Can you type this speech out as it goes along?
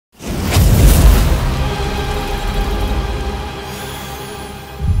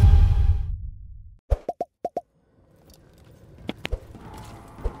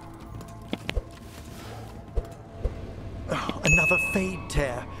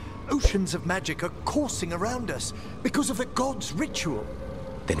oceans of magic are coursing around us because of the god's ritual.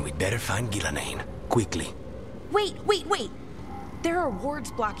 Then we'd better find Gillenane, quickly. Wait! There are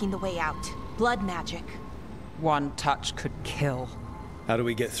wards blocking the way out. Blood magic. One touch could kill. How do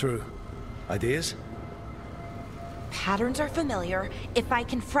we get through? Ideas? Patterns are familiar. If I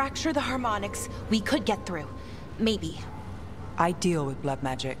can fracture the harmonics, we could get through. Maybe. I deal with blood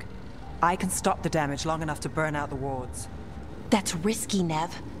magic. I can stop the damage long enough to burn out the wards. That's risky,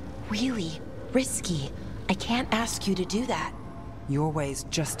 Nev. Really risky. I can't ask you to do that. Your way's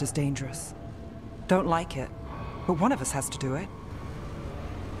just as dangerous. Don't like it, but one of us has to do it.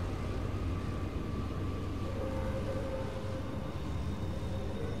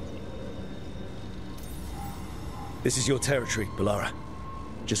 This is your territory, Bellara.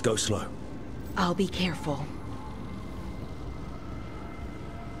 Just go slow. I'll be careful.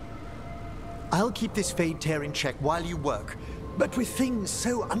 I'll keep this Fade Tear in check while you work. But with things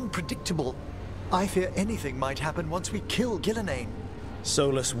so unpredictable, I fear anything might happen once we kill Gillenane.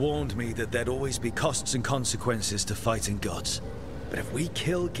 Solus warned me that there'd always be costs and consequences to fighting gods. But if we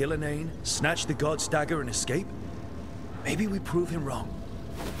kill Gillenane, snatch the god's dagger and escape, maybe we prove him wrong.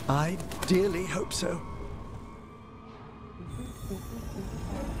 I dearly hope so.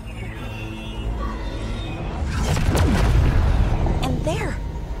 And there!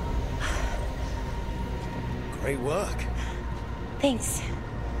 Great work. Thanks.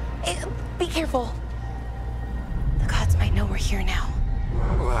 Be careful. The gods might know we're here now.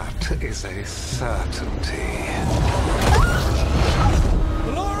 That is a certainty.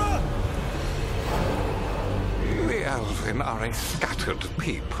 Bellara! The Elven are a scattered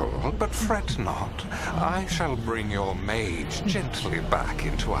people, but fret not. I shall bring your mage gently back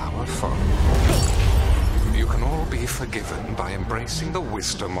into our fold. You can all be forgiven by embracing the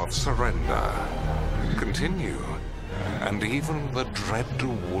wisdom of surrender. Continue, and even the dread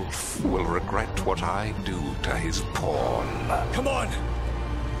wolf will regret what I do to his pawn. Come on!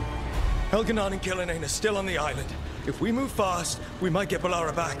 Elganon and Gillenane are still on the island. If we move fast, we might get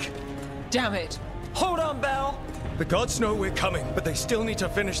Bellara back. Damn it! Hold on, Belle! The gods know we're coming, but they still need to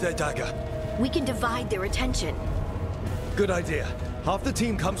finish their dagger. We can divide their attention. Good idea. Half the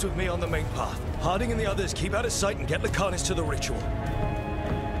team comes with me on the main path. Harding and the others keep out of sight and get Lucanus to the ritual.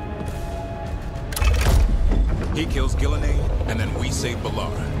 He kills Gillenane, and then we save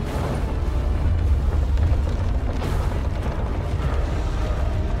Bellara.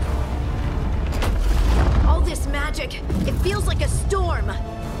 All this magic, it feels like a storm.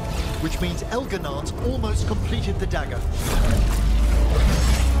 Which means Elganon's almost completed the dagger.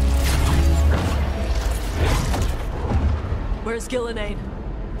 Where's Gillenane?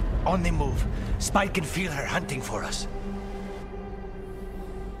 On the move. Spike can feel her hunting for us.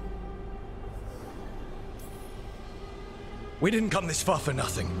 We didn't come this far for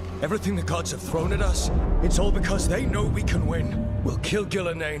nothing. Everything the gods have thrown at us, it's all because they know we can win. We'll kill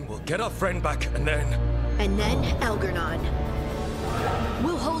Gillenane, we'll get our friend back, and then... And then Elgarnon.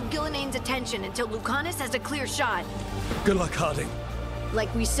 We'll hold Gillenane's attention until Lucanus has a clear shot. Good luck, Harding.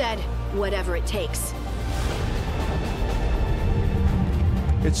 Like we said, whatever it takes.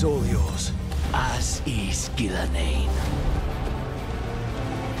 It's all yours. As is Gillenane.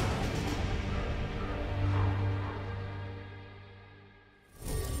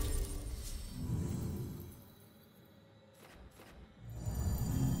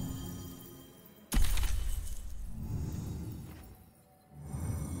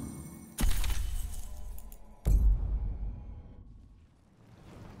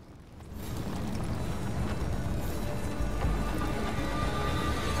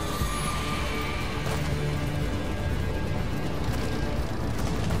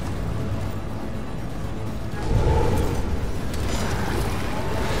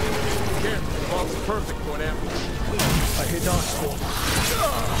 Perfect for an ambush. I hear Darkspawn.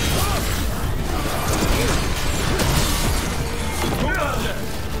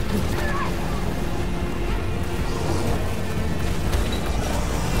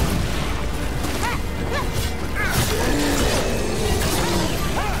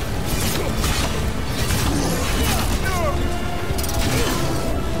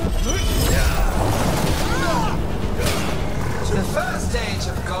 The first age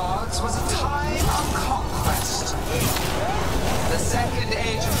of gods was a time of conquest. The second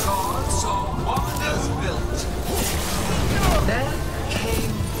age of gods saw wonders built. Then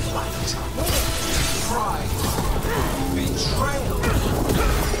came flight, pride, betrayal,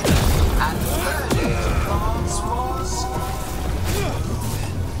 and the third age of gods was...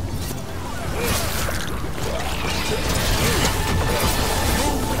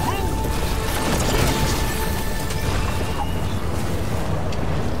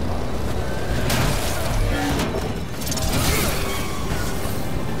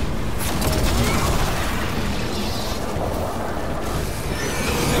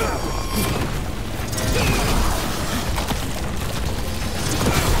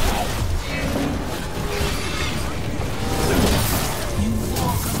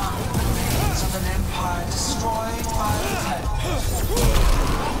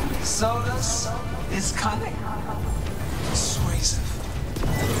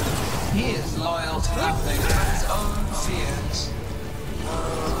 loyal to nothing but his own fears.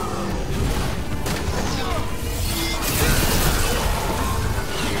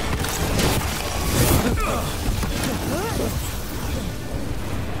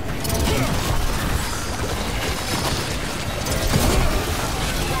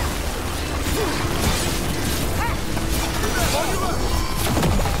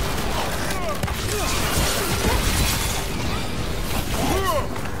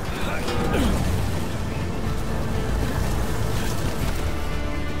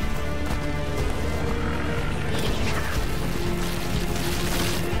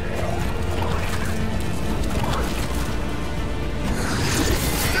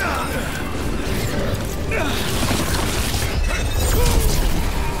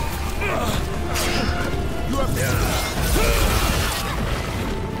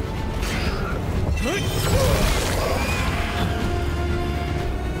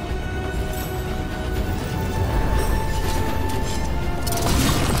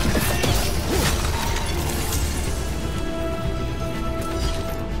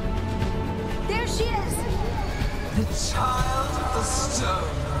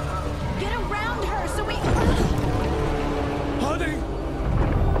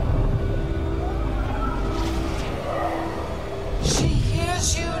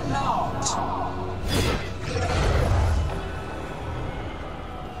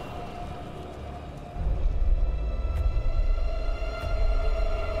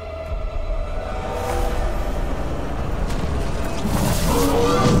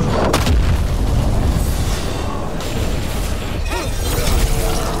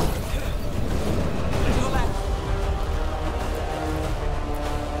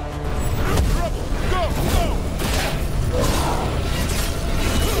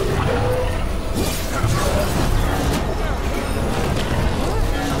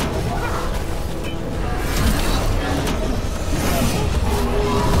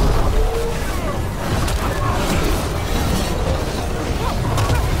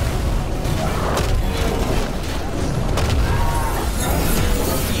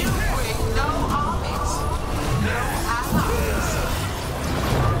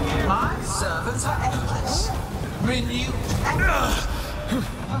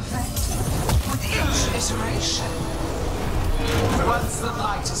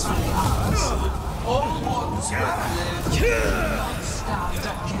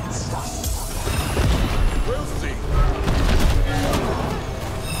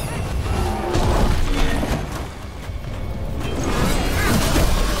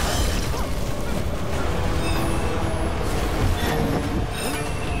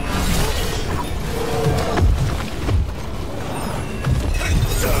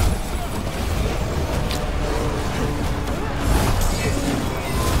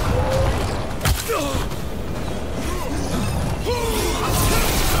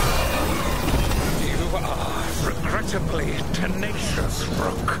 Tenacious,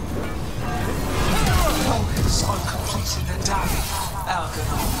 Rook. Focus on completing the dive,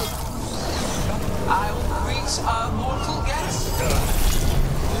 Algernon. I will greet our mortal guest.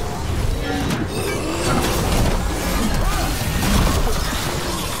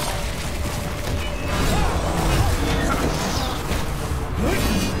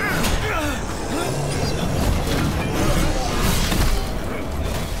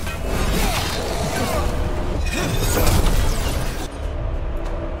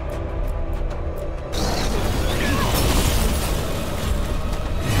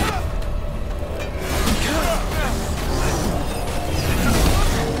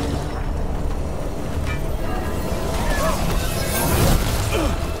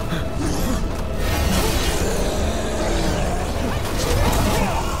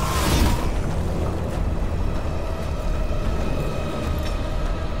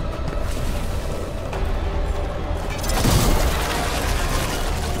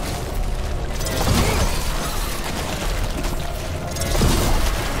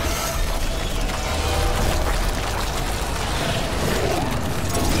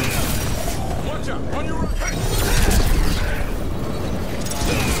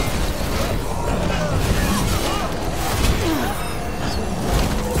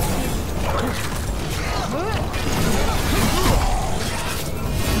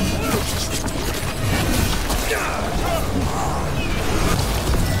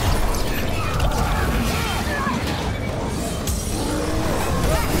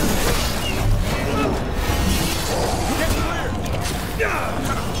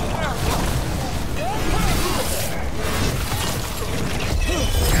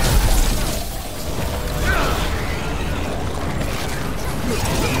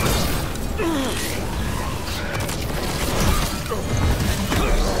 You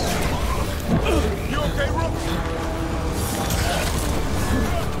okay, Rook?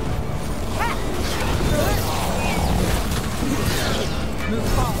 Move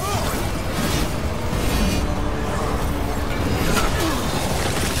forward.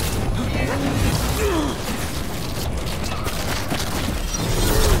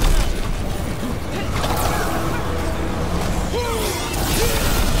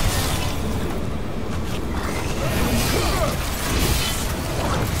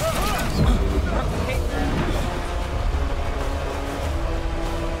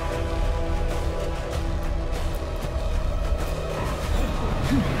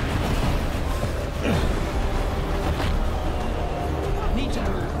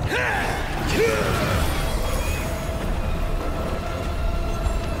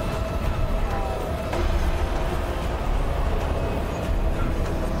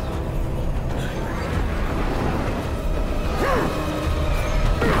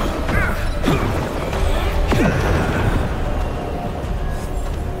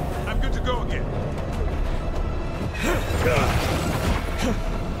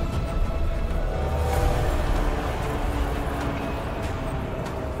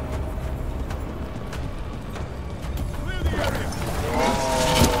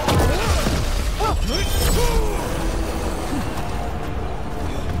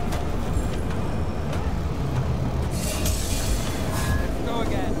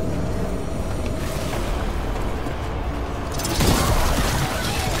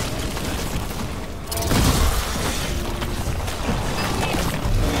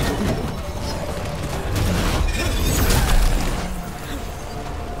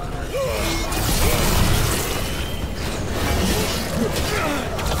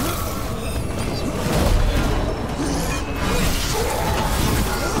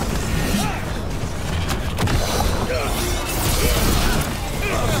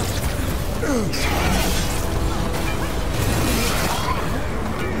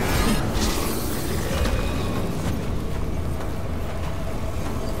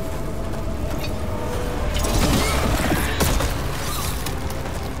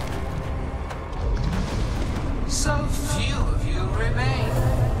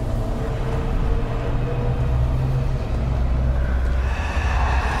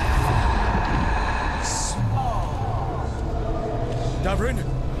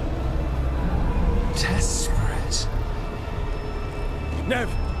 Desperate. Nev!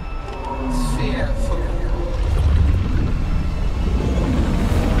 Fearful.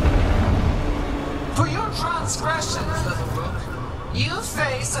 For your transgressions, little book, you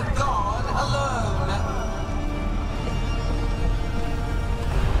face a god alone.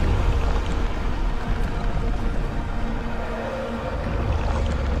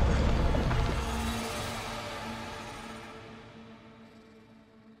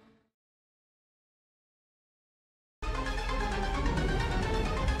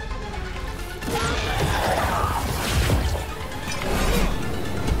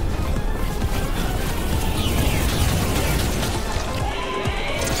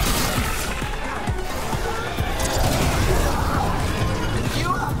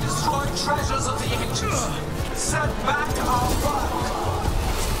 Treasures of the ancients, set back our work.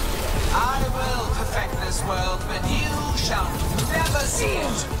 I will perfect this world, but you shall never see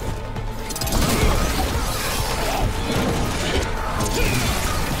it.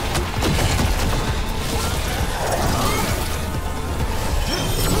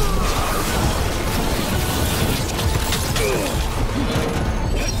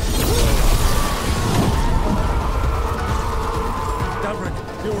 Davrin,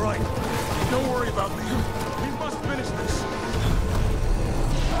 you're right. Don't worry about me. We must finish this.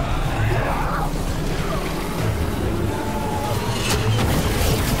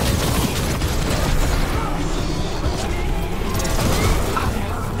 I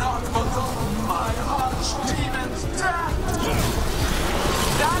have not forgotten my archdemon's death.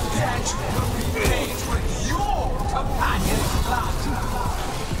 That debt will be paid with your companion's blood.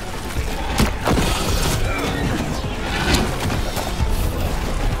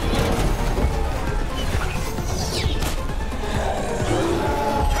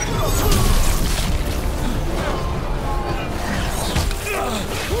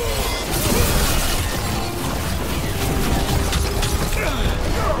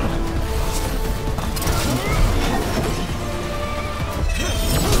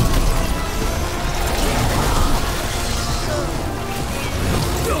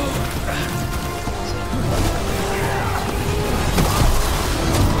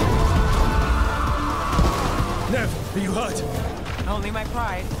 Nev, are you hurt? Only my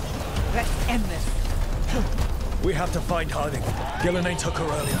pride. Let's end this. We have to find Harding. Gillenane took her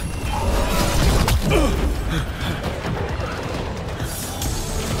earlier.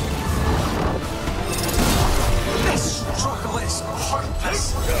 This struggle is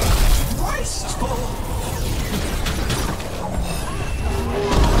hopeless. Wasteful.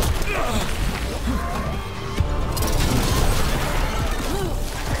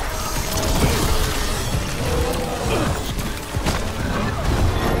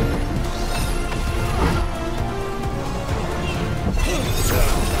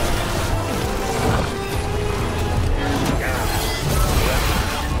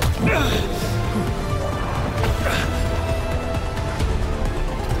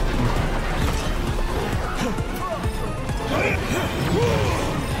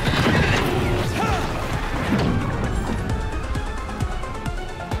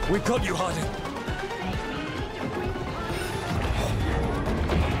 We've got you, Harding.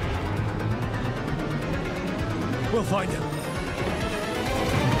 We'll find him.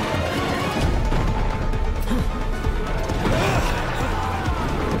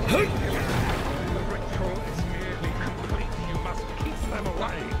 The ritual is nearly complete. You must keep them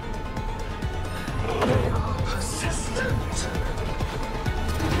away. They are persistent.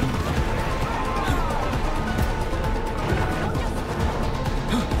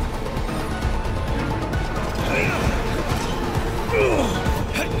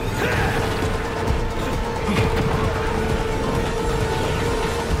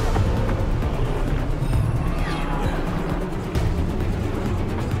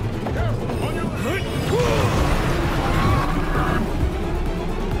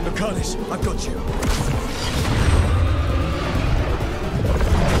 Lucanis, I've got you.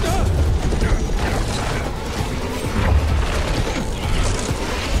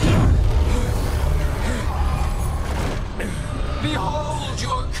 Behold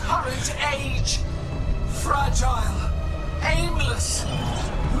your current age. Fragile, aimless,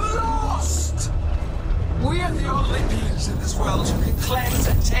 lost. We are the only beings in this world who can cleanse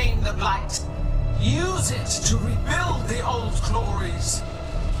and tame the blight. Use it to rebuild the old glories.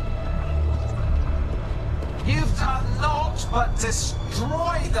 You've done naught but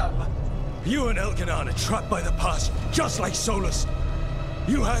destroy them. You and Elganon are trapped by the past, just like Solus.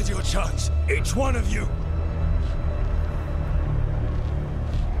 You had your chance, each one of you.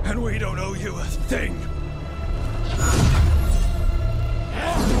 And we don't owe you a thing.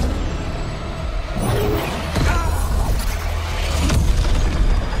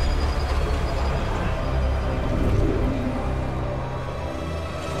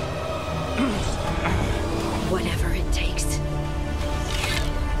 Whatever it takes.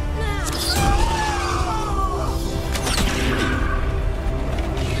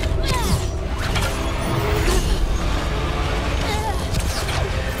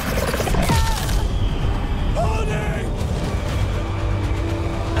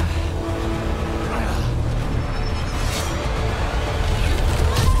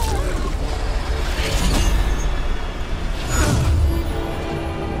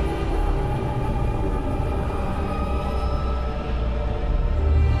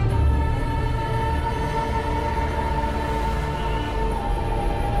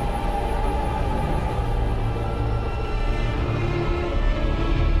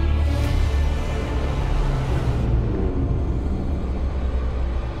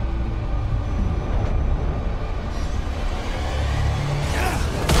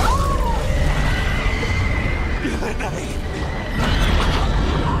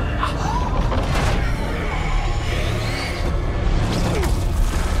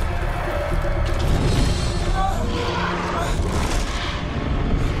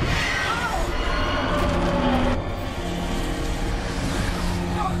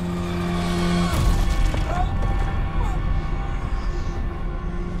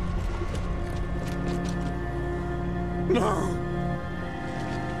 No.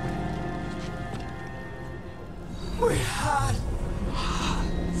 We had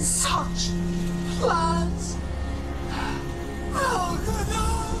such plans. Elganon.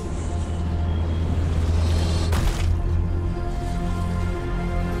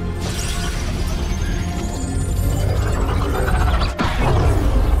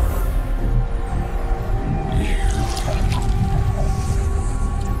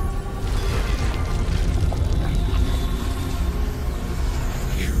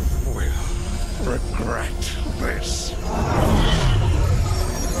 Regret this.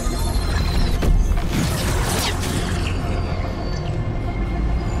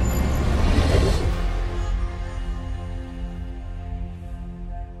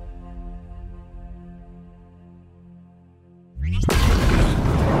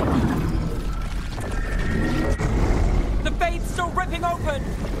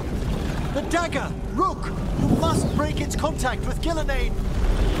 The dagger! Rook! You must break its contact with Gillenane!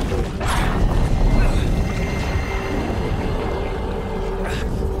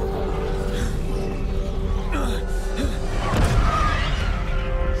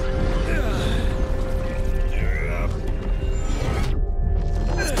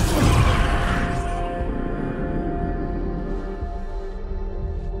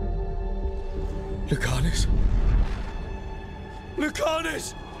 Lucanus?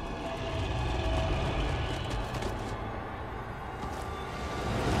 Lucanus!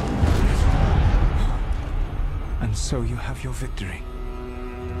 And so you have your victory.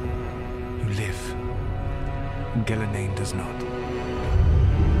 You live. And Gillenane does not.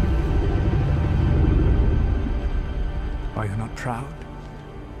 Are you not proud?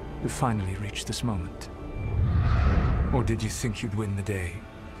 You finally reached this moment. Or did you think you'd win the day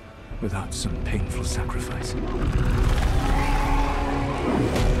without some painful sacrifice?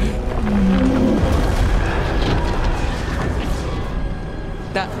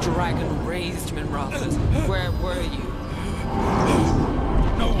 That dragon raised Minrathas. Where were you?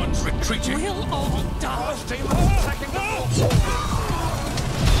 No one's retreating. We'll all die.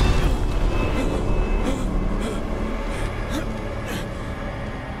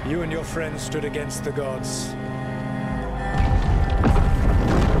 You and your friends stood against the gods.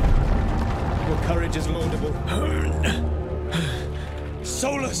 Your courage is laudable.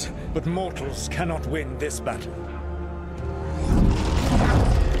 Soulless! But mortals cannot win this battle.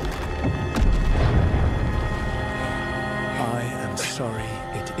 I am sorry,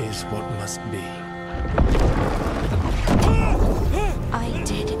 it is what must be. I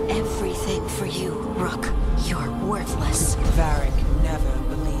did everything for you, Rook. You're worthless. Varric never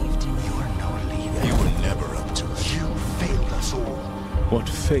believed in you. You are no leader. You were never up to it. You failed us all. What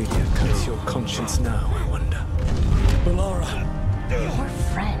failure cuts your conscience now, I wonder? Bellara! Your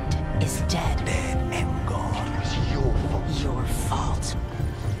friend is dead. Dead and gone. It was your fault. Your fault.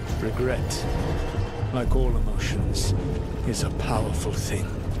 Regret, like all emotions, is a powerful thing.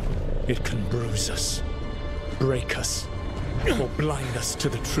 It can bruise us, break us, or blind us to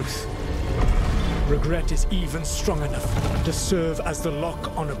the truth. Regret is even strong enough to serve as the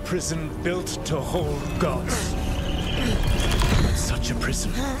lock on a prison built to hold gods. But such a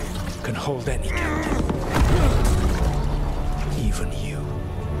prison can hold any captive. Even you.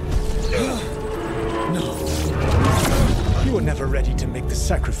 No. You were never ready to make the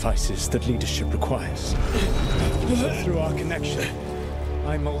sacrifices that leadership requires. But through our connection,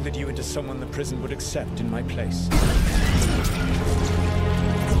 I molded you into someone the prison would accept in my place.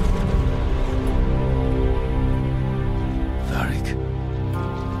 Varric.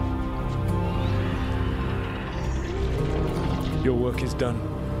 Your work is done.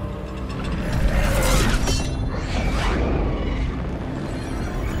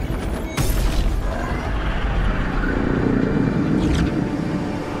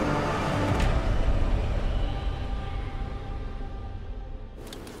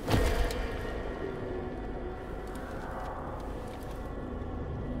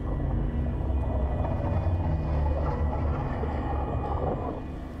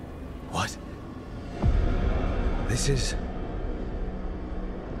 What? This is...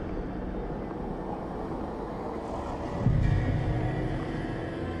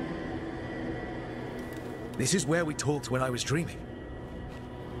 This is where we talked when I was dreaming.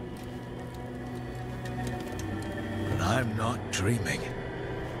 But I'm not dreaming.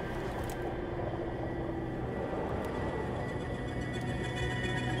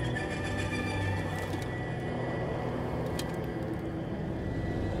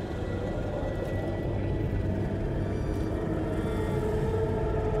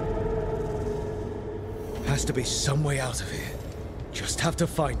 Has to be some way out of here. Just have to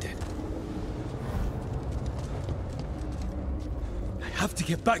find it. I have to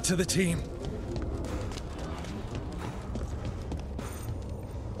get back to the team.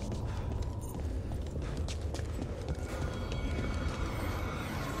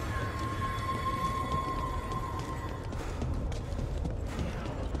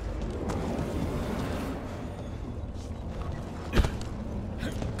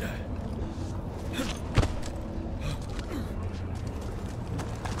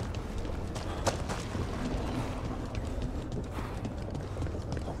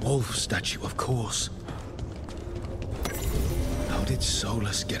 Wolf statue, of course. How did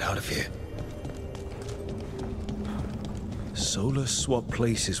Solus get out of here? Solus swapped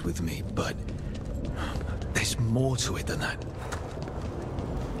places with me, but there's more to it than that.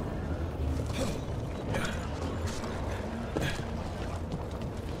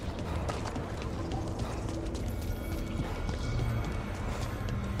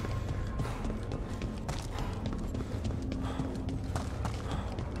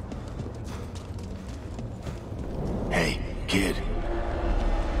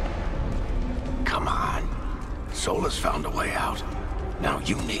 Solus found a way out. Now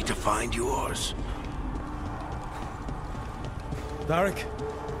you need to find yours. Varric?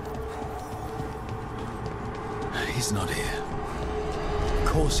 He's not here. Of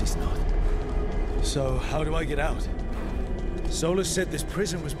course he's not. So, how do I get out? Solus said this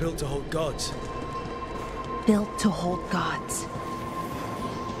prison was built to hold gods. Built to hold gods.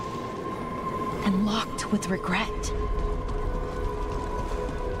 And locked with regret.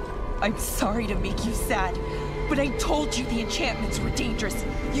 I'm sorry to make you sad, but I told you the enchantments were dangerous.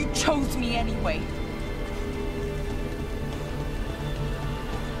 You chose me anyway.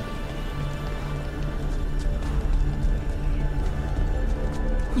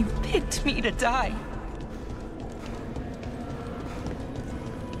 You picked me to die.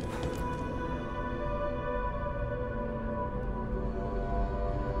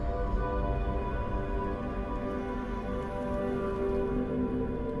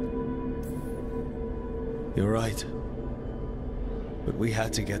 You're right. But we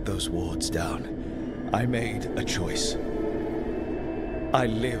had to get those wards down. I made a choice. I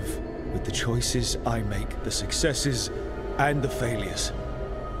live with the choices I make, the successes and the failures.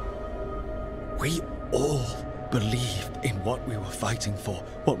 We all believed in what we were fighting for,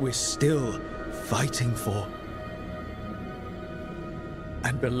 what we're still fighting for.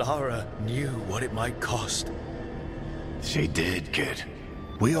 And Belara knew what it might cost. She did, kid.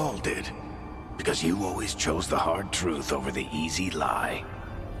 We all did. Because you always chose the hard truth over the easy lie.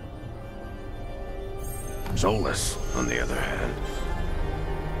 Solus, on the other hand.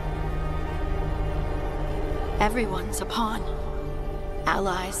 Everyone's a pawn.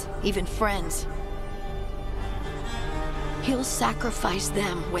 Allies, even friends. He'll sacrifice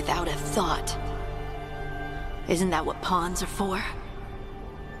them without a thought. Isn't that what pawns are for?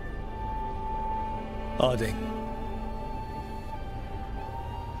 Arding.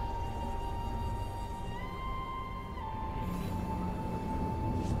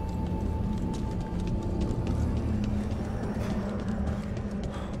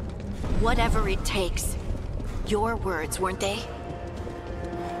 Whatever it takes. Your words, weren't they?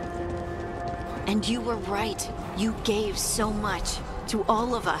 And you were right. You gave so much to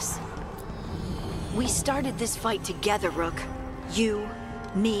all of us. We started this fight together, Rook. You,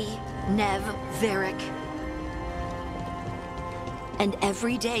 me, Nev, Varric. And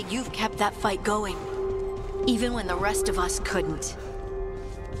every day you've kept that fight going. Even when the rest of us couldn't.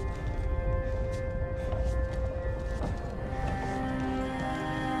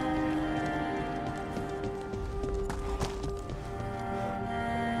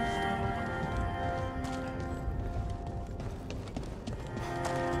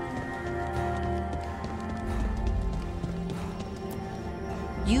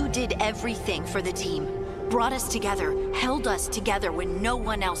 You did everything for the team. Brought us together, held us together when no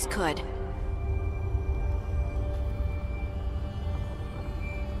one else could.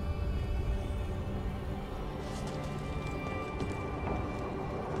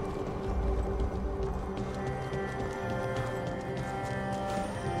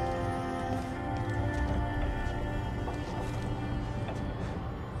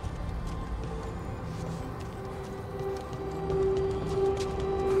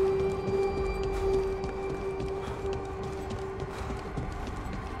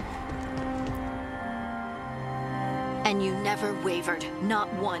 And you never wavered,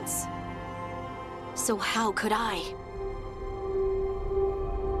 not once. So how could I?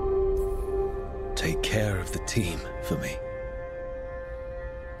 Take care of the team for me.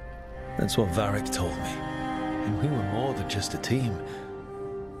 That's what Varric told me. And we were more than just a team.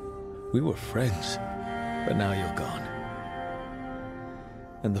 We were friends. But now you're gone.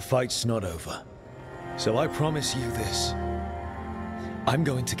 And the fight's not over. So I promise you this. I'm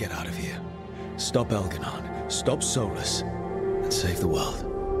going to get out of here. Stop Elganon. Stop Solus, and save the world.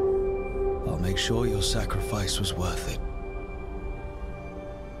 I'll make sure your sacrifice was worth it.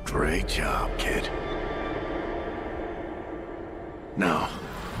 Great job, kid. Now,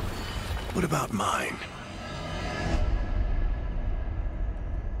 what about mine?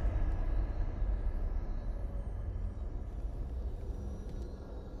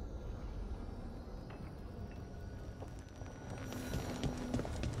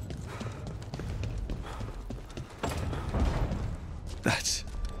 That's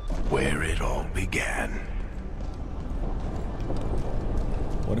where it all began.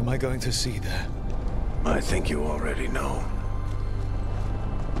 What am I going to see there? I think you already know.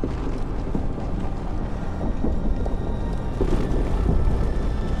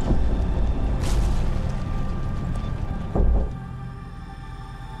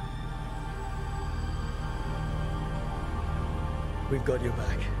 We've got your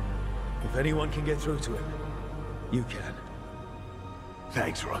back. If anyone can get through to him, You can.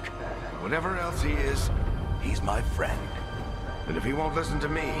 Thanks, Rook. Whatever else he is, he's my friend. And if he won't listen to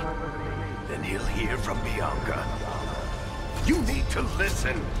me, then he'll hear from Bianca. You need to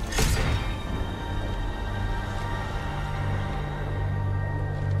listen!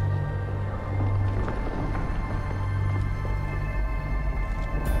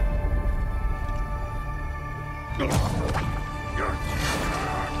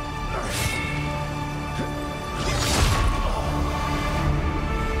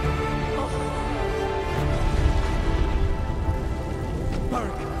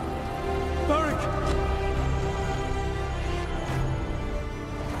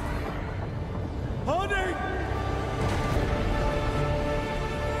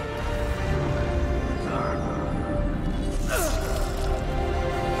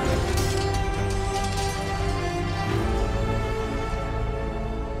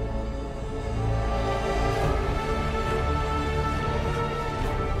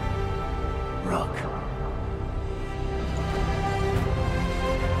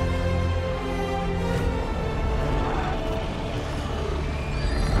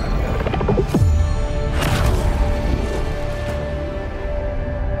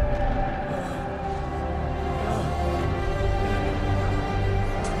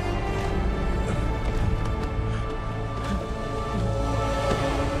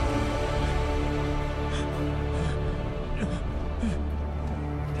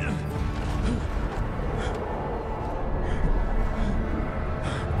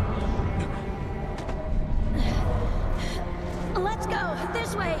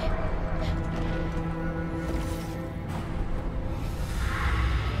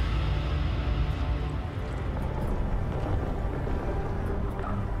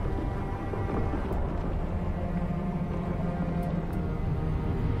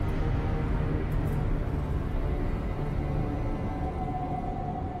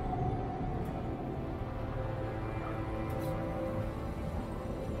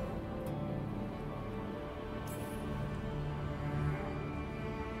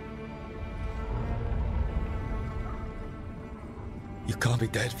 You can't be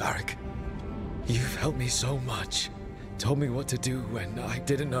dead, Varric. You've helped me so much. Told me what to do when I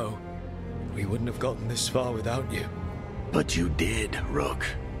didn't know. We wouldn't have gotten this far without you. But you did, Rook.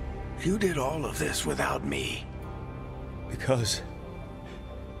 You did all of this without me. Because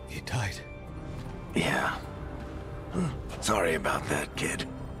you died. Yeah. Sorry about that, kid.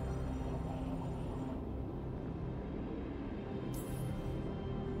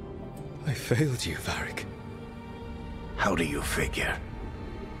 I failed you, Varric. How do you figure?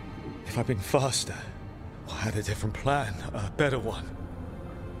 If I'd been faster, or had a different plan, a better one.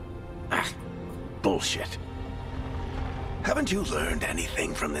 Ah, bullshit. Haven't you learned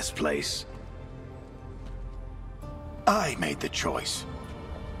anything from this place? I made the choice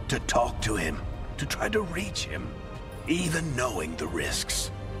to talk to him, to try to reach him, even knowing the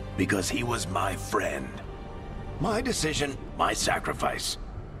risks, because he was my friend. My decision, my sacrifice,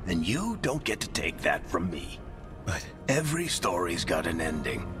 and you don't get to take that from me. But every story's got an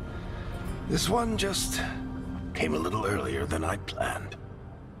ending. This one just came a little earlier than I'd planned.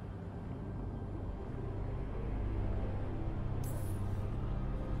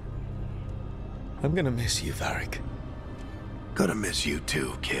 I'm gonna miss you, Varric. Gonna miss you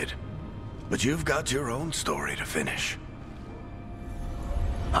too, kid. But you've got your own story to finish.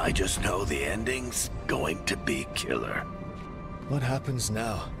 I just know the ending's going to be killer. What happens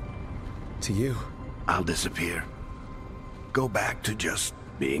now? To you? I'll disappear. Go back to just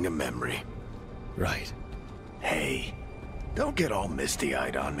being a memory. Right. Hey, don't get all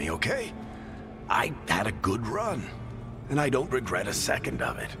misty-eyed on me, okay? I had a good run, and I don't regret a second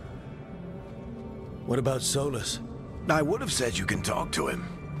of it. What about Solus? I would have said you can talk to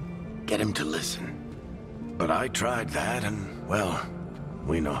him. Get him to listen. But I tried that, and, well,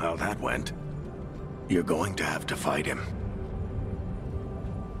 we know how that went. You're going to have to fight him.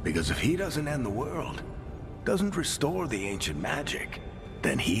 Because if he doesn't end the world, doesn't restore the ancient magic,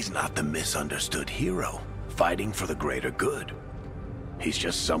 then he's not the misunderstood hero, fighting for the greater good. He's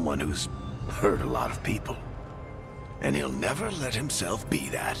just someone who's hurt a lot of people. And he'll never let himself be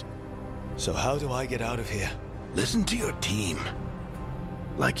that. So how do I get out of here? Listen to your team.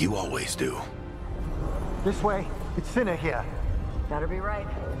 Like you always do. This way. It's thinner here. Better be right.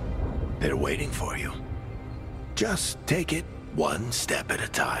 They're waiting for you. Just take it one step at a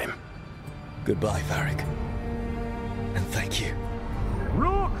time. Goodbye, Varric. And thank you.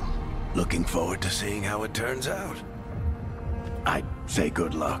 Look! Looking forward to seeing how it turns out. I'd say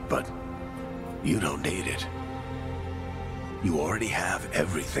good luck, but you don't need it. You already have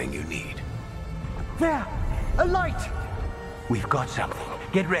everything you need. There! A light! We've got something.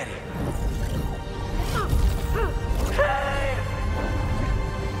 Get ready.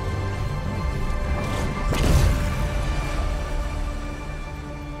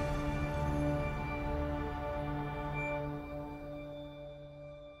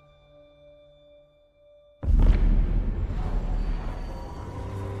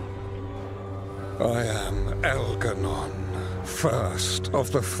 I am Elganon, first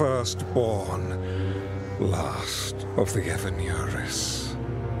of the firstborn, last of the Evenuris.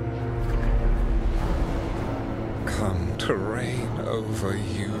 Come to reign over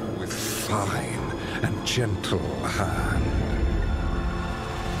you with fine and gentle hand.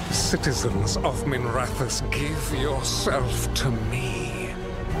 Citizens of Minrathous, give yourself to me.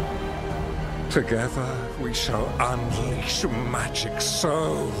 Together we shall unleash magic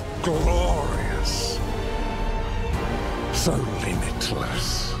so glorious, so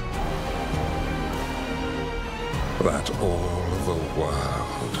limitless, that all the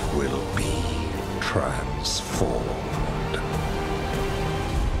world will be transformed.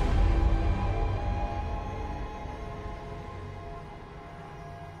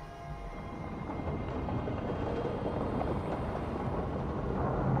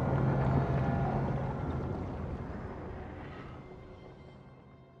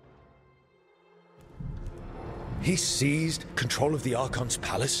 He seized control of the Archon's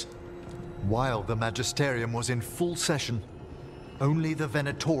palace? While the Magisterium was in full session, only the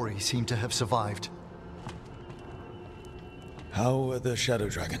Venatori seem to have survived. How are the Shadow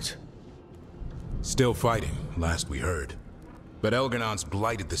Dragons? Still fighting, last we heard. But Elganon's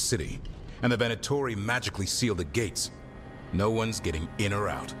blighted the city, and the Venatori magically sealed the gates. No one's getting in or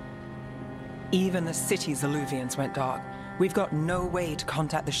out. Even the city's alluvians went dark. We've got no way to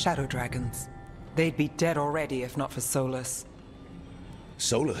contact the Shadow Dragons. They'd be dead already if not for Solus.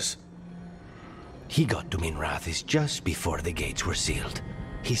 Solus? He got to Minrathous just before the gates were sealed.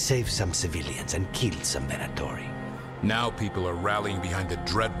 He saved some civilians and killed some Venatori. Now people are rallying behind the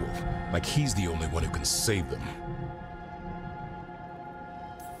Dreadwolf, like he's the only one who can save them.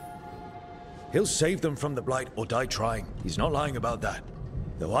 He'll save them from the Blight or die trying. He's not lying about that.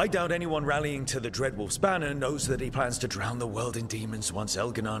 Though I doubt anyone rallying to the Dreadwolf's banner knows that he plans to drown the world in demons once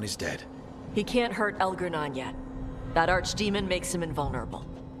Elganon is dead. He can't hurt Elganon yet. That archdemon makes him invulnerable.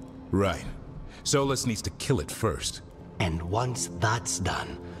 Right. Solus needs to kill it first. And once that's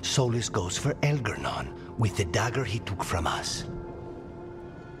done, Solus goes for Elganon with the dagger he took from us.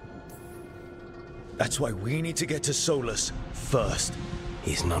 That's why we need to get to Solus first.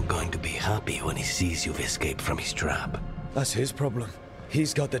 He's not going to be happy when he sees you've escaped from his trap. That's his problem.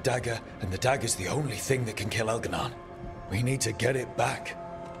 He's got the dagger, and the dagger's the only thing that can kill Elganon. We need to get it back.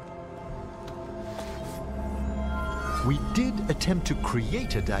 We did attempt to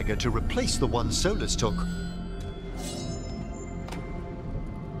create a dagger to replace the one Solus took.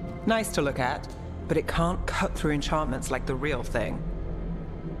 Nice to look at, but it can't cut through enchantments like the real thing.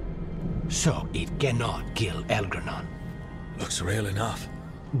 So it cannot kill Elganon. Looks real enough.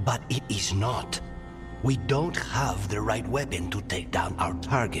 But it is not. We don't have the right weapon to take down our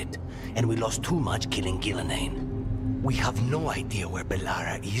target, and we lost too much killing Gillenane. We have no idea where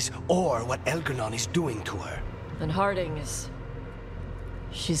Bellara is, or what Elganon is doing to her. And Harding is...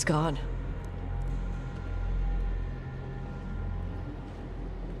 she's gone.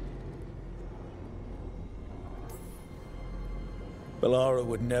 Bellara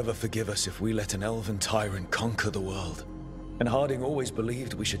would never forgive us if we let an elven tyrant conquer the world. And Harding always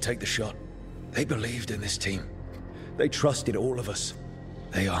believed we should take the shot. They believed in this team. They trusted all of us.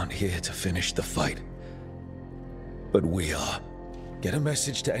 They aren't here to finish the fight. But we are. Get a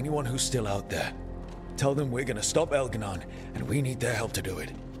message to anyone who's still out there. Tell them we're gonna stop Elganon, and we need their help to do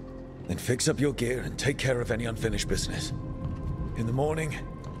it. Then fix up your gear and take care of any unfinished business. In the morning,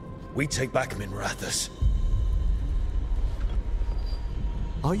 we take back Minrathous.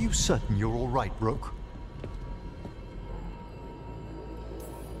 Are you certain you're all right, Rook?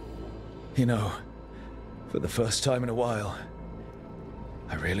 You know, for the first time in a while,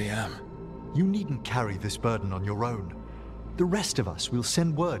 I really am. You needn't carry this burden on your own. The rest of us will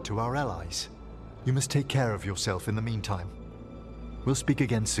send word to our allies. You must take care of yourself in the meantime. We'll speak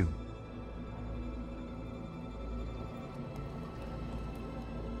again soon.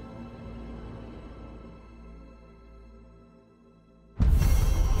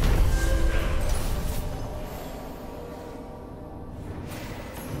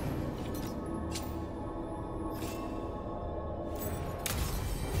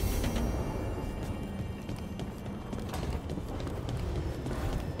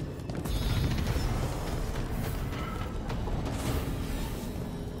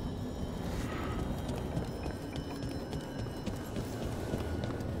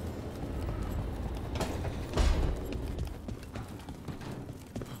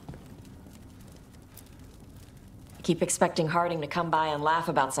 Keep expecting Harding to come by and laugh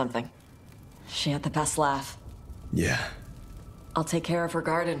about something. She had the best laugh. Yeah. I'll take care of her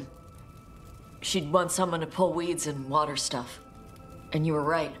garden. She'd want someone to pull weeds and water stuff. And you were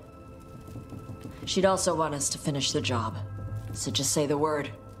right. She'd also want us to finish the job. So just say the word.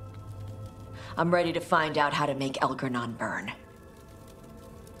 I'm ready to find out how to make Elgernon burn.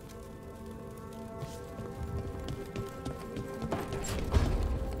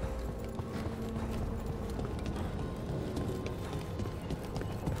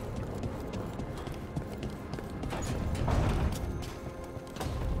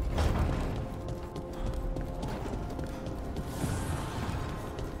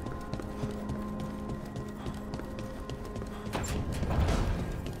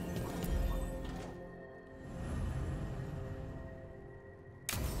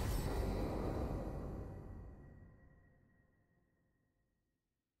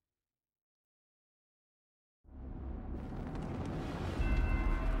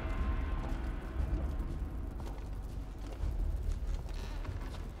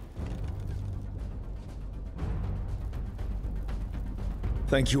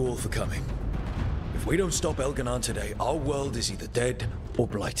 Thank you all for coming. If we don't stop Elgernon today, our world is either dead or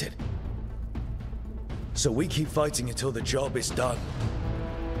blighted. So we keep fighting until the job is done.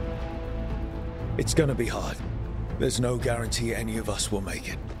 It's gonna be hard. There's no guarantee any of us will make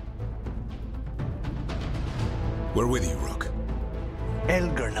it. We're with you, Rook.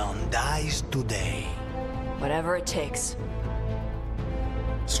 Elgernon dies today. Whatever it takes.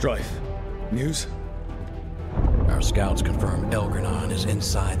 Strife, news? Our scouts confirm Elgernon is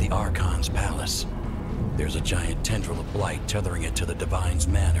inside the Archon's palace. There's a giant tendril of blight tethering it to the Divine's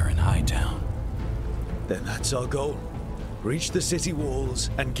manor in Hightown. Then that's our goal. Reach the city walls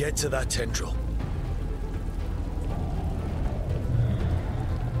and get to that tendril.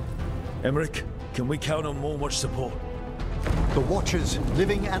 Emmerich, can we count on more much support? The Watchers,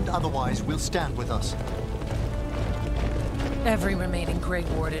 living and otherwise, will stand with us. Every remaining Grey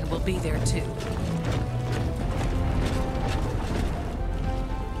Warden will be there too.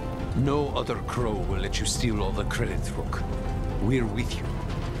 No other crow will let you steal all the credit, Rook. We're with you.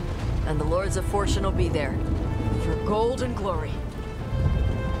 And the Lords of Fortune will be there. For gold and glory.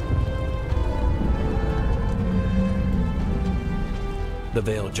 The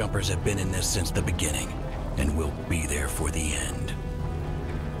Veil Jumpers have been in this since the beginning, and will be there for the end.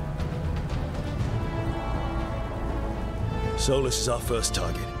 Solus is our first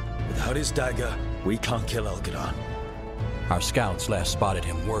target. Without his dagger, we can't kill Elgernon. Our scouts last spotted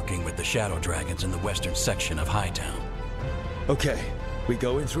him working with the Shadow Dragons in the western section of Hightown. Okay, we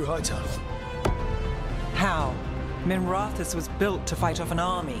go in through Hightown. How? Minrathous was built to fight off an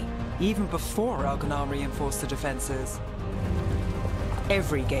army, even before Elgernon reinforced the defenses.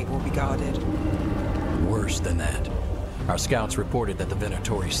 Every gate will be guarded. Worse than that. Our scouts reported that the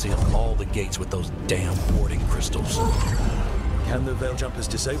Venatori sealed all the gates with those damn warding crystals. Can the Veil Jumpers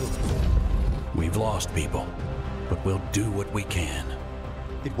disable them? We've lost people, but we'll do what we can.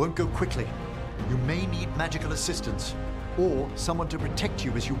 It won't go quickly. You may need magical assistance, or someone to protect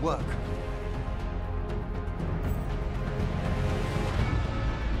you as you work.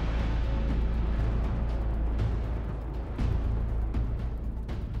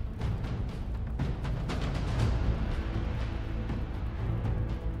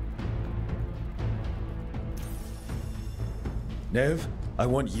 Nev, I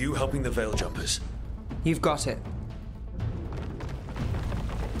want you helping the Veil Jumpers. You've got it.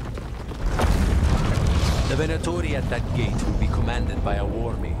 The Venatori at that gate will be commanded by a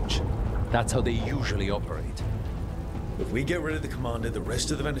war mage. That's how they usually operate. If we get rid of the commander, the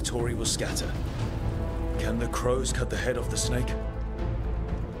rest of the Venatori will scatter. Can the crows cut the head off the snake?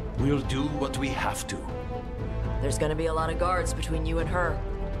 We'll do what we have to. There's gonna be a lot of guards between you and her.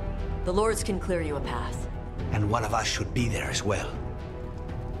 The Lords can clear you a path. And one of us should be there as well.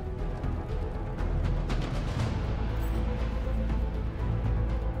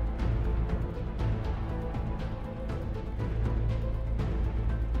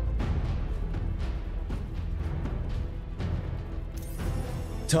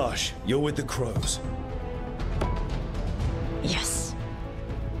 Tosh, you're with the crows. Yes.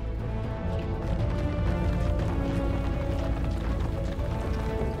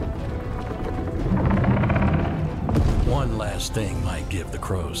 One last thing might give the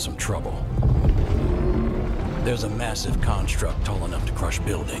crows some trouble. There's a massive construct tall enough to crush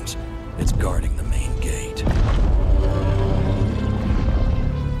buildings. It's guarding the main gate.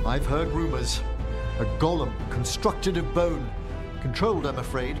 I've heard rumors. A golem constructed of bone. Controlled, I'm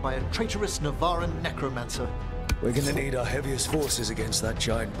afraid, by a traitorous Navaran necromancer. We're gonna need our heaviest forces against that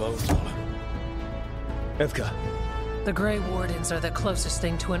giant bone golem. Evka, The Grey Wardens are the closest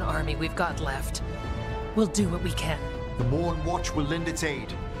thing to an army we've got left. We'll do what we can. The Morn Watch will lend its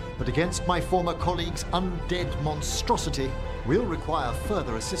aid, but against my former colleague's undead monstrosity, we'll require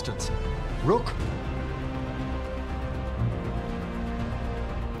further assistance. Rook?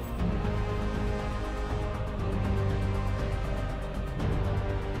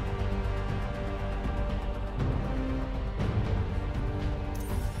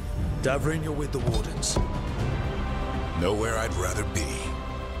 Davrin, you're with the Wardens. Nowhere I'd rather be.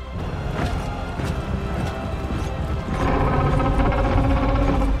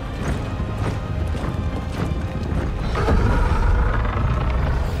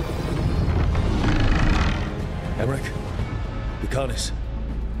 Emmerich, Buchanis,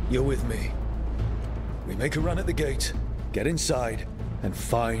 you're with me. We make a run at the gate, get inside, and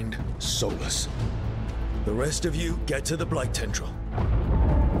find Solus. The rest of you get to the Blight Tendril.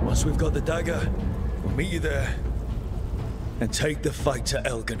 Once we've got the dagger, we'll meet you there and take the fight to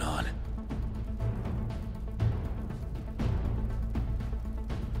Elganon.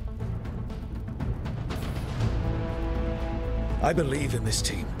 I believe in this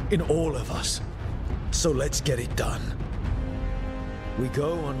team, in all of us. So let's get it done. We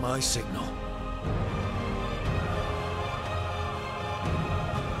go on my signal.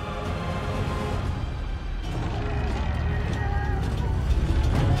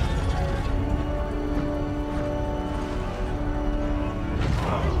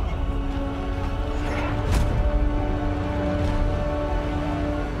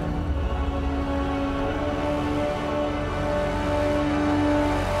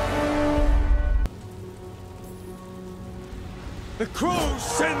 The crows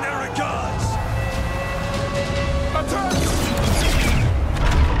send their regards! Attack!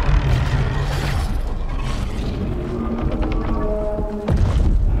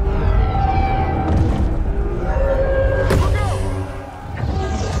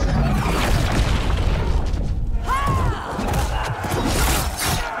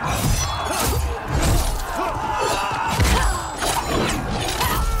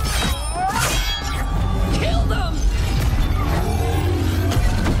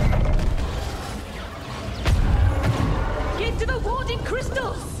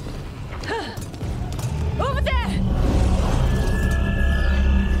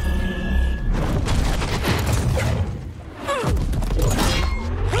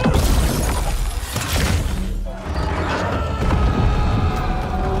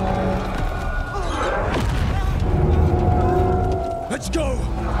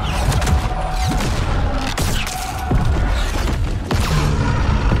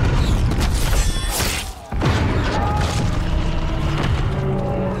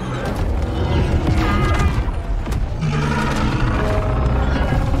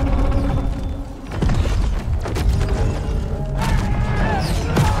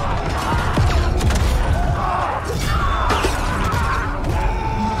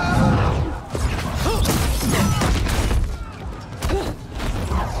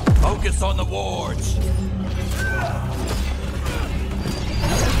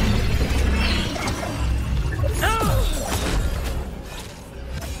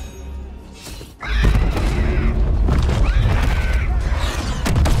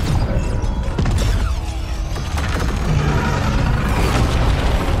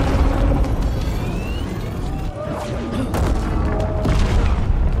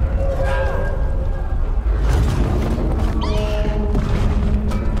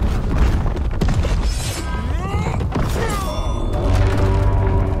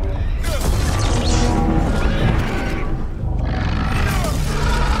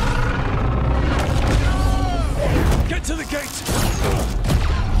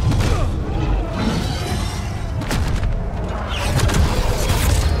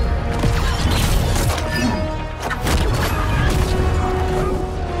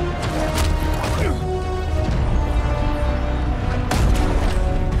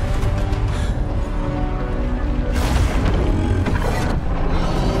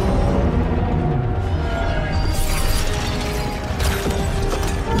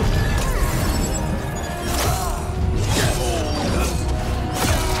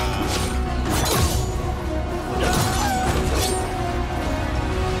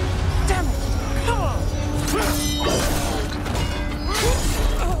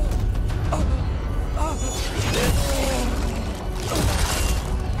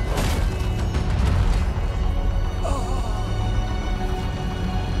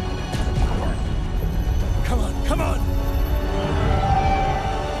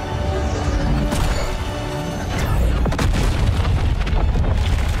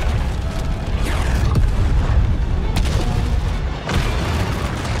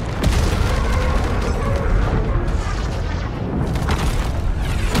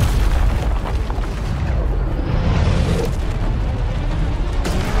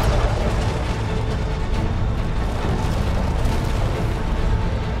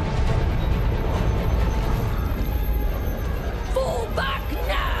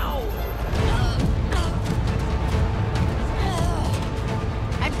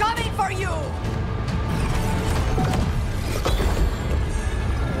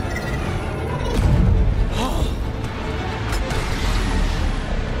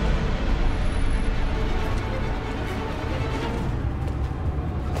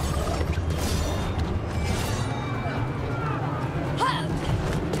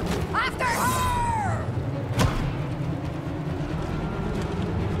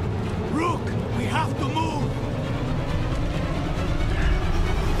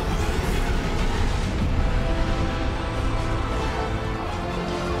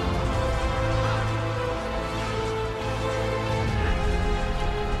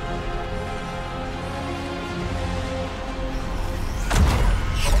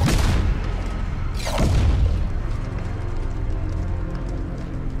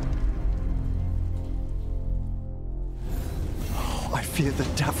 fear the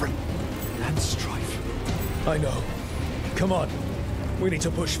tavern and strife. I know. Come on. We need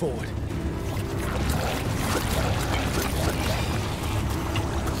to push forward.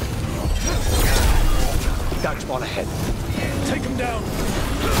 Dodgeball ahead. Take him down!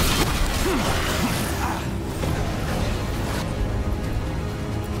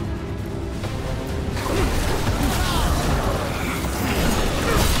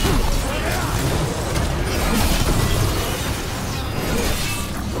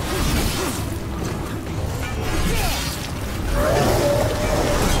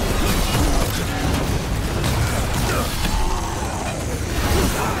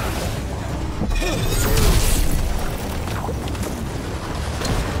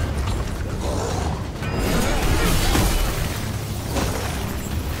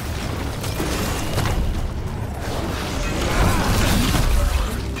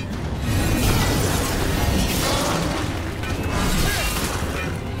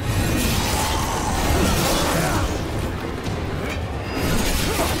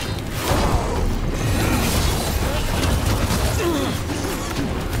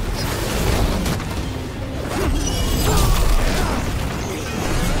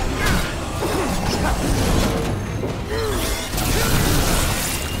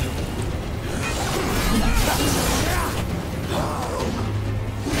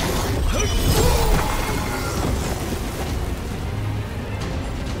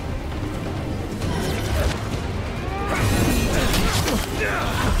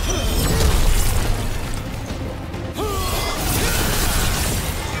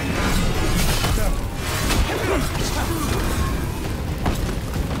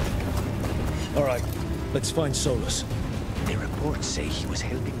 Let's find Solus. The reports say he was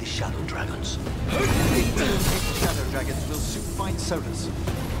helping the Shadow Dragons. The Shadow Dragons will soon find Solus.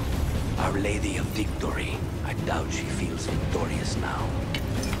 Our Lady of Victory. I doubt she feels victorious now.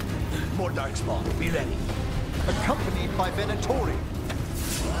 More Darkspawn, be ready. Accompanied by Venatori.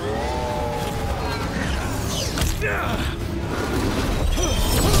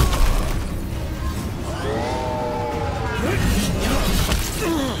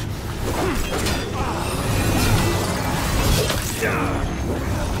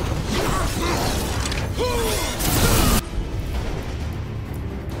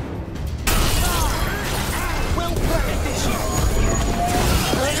 Well played this year.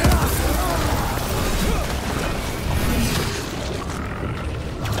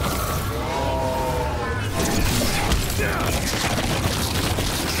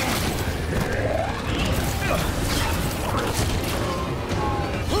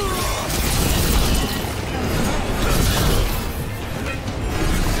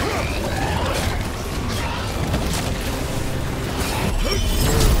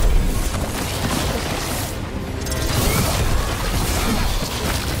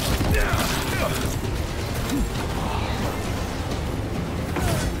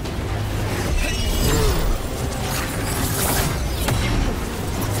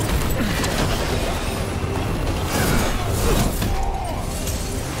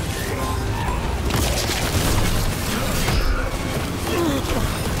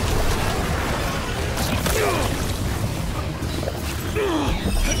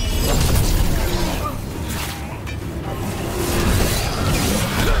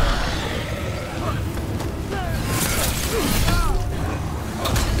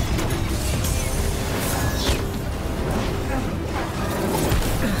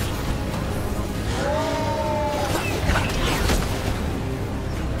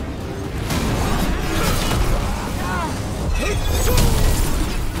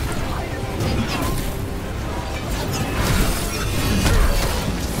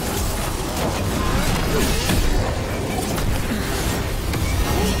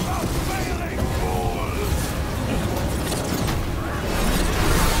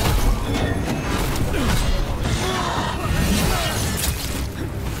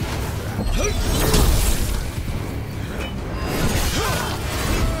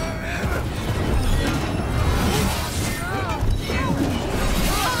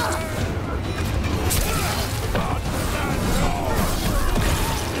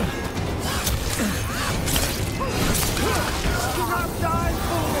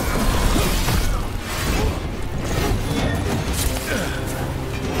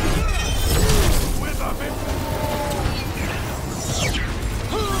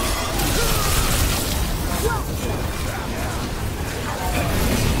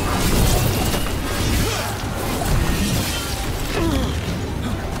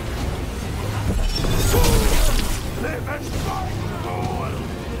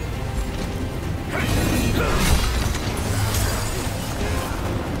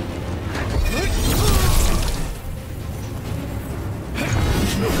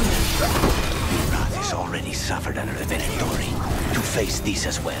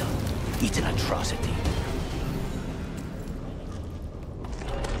 well. It's an atrocity.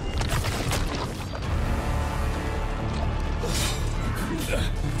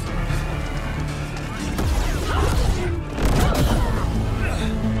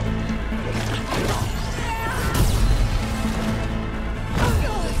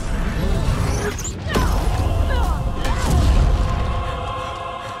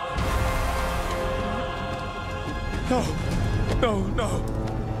 No.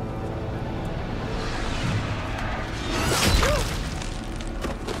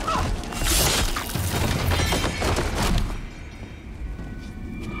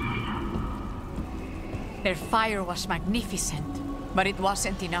 Their fire was magnificent, but it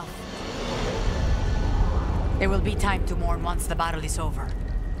wasn't enough. There will be time to mourn once the battle is over.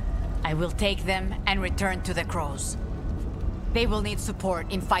 I will take them and return to the Crows. They will need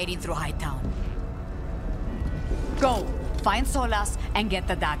support in fighting through Hightown. Go! Find Solas and get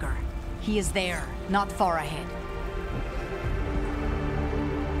the dagger. He is there, not far ahead.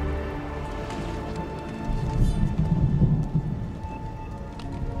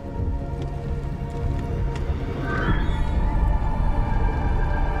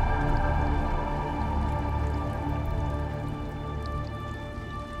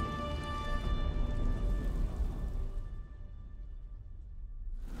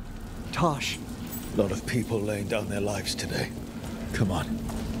 Tosh. A lot of people laying down their lives today. Come on.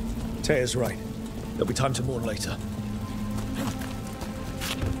 Thea's right. There'll be time to mourn later.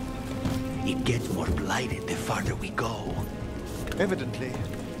 It gets more blighted the farther we go. Evidently,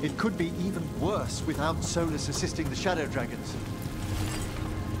 it could be even worse without Solus assisting the Shadow Dragons.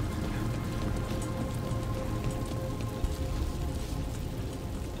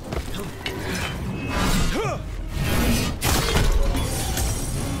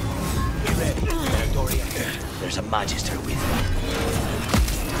 There's a Magister with me.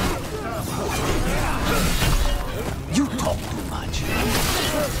 You talk too much.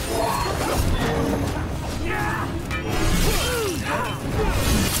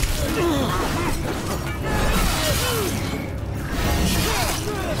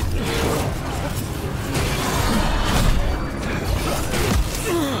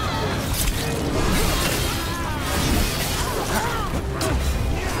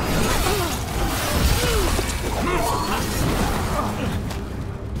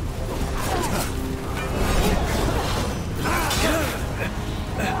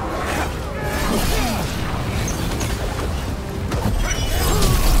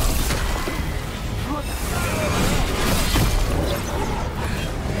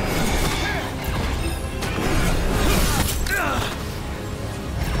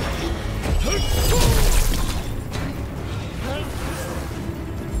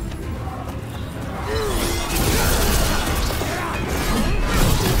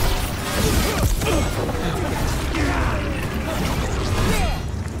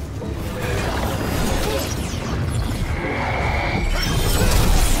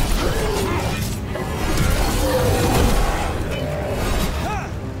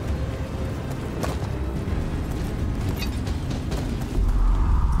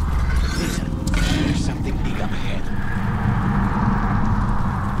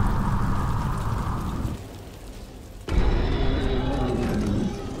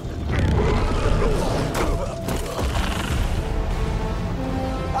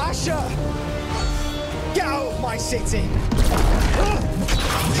 Get out of my city!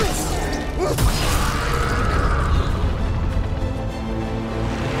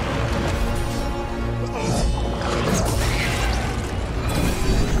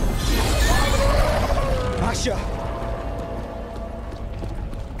 Asher!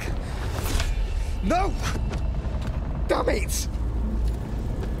 No! Damn it!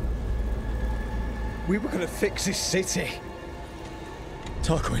 We were gonna fix this city.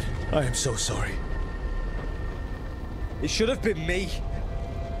 Tarquin, I am so sorry. It should have been me.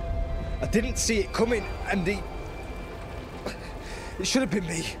 I didn't see it coming, and it should have been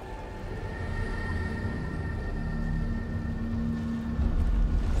me.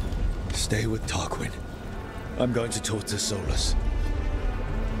 Stay with Tarquin. I'm going to talk to Solus.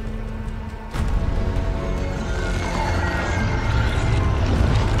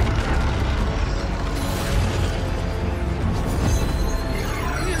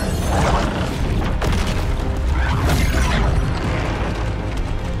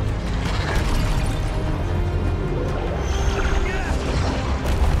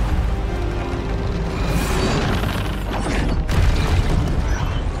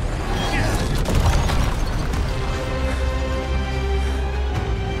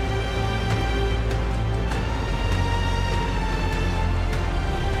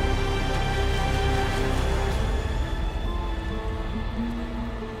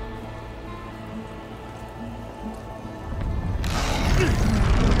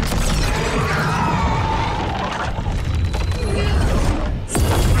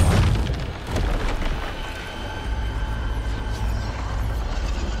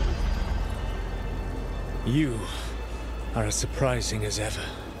 You are as surprising as ever.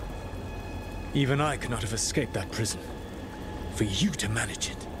 Even I could not have escaped that prison. For you to manage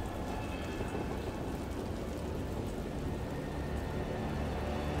it.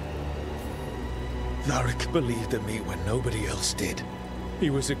 Varric believed in me when nobody else did. He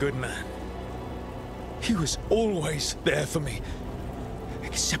was a good man. He was always there for me.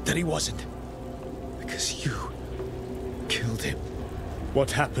 Except that he wasn't. Because you killed him.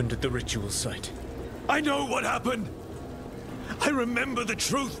 What happened at the ritual site? I know what happened! I remember the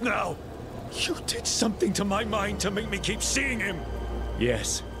truth now! You did something to my mind to make me keep seeing him!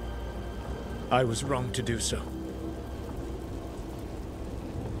 Yes. I was wrong to do so.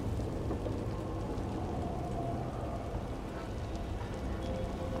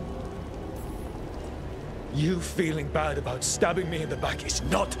 You feeling bad about stabbing me in the back is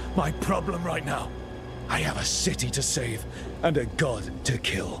not my problem right now. I have a city to save and a god to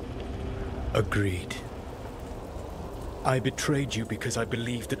kill. Agreed. I betrayed you because I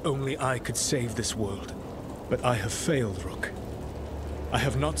believed that only I could save this world. But I have failed, Rook. I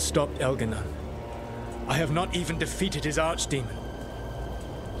have not stopped Elganon. I have not even defeated his archdemon.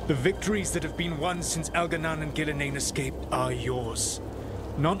 The victories that have been won since Elganon and Gillenane escaped are yours,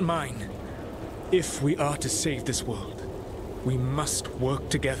 not mine. If we are to save this world, we must work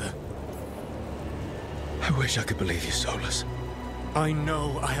together. I wish I could believe you, Solus. I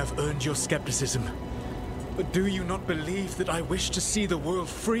know I have earned your skepticism. But do you not believe that I wish to see the world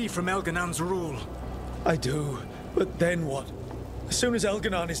free from Elganon's rule? I do, but then what? As soon as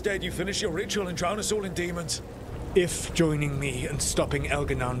Elganon is dead, you finish your ritual and drown us all in demons. If joining me and stopping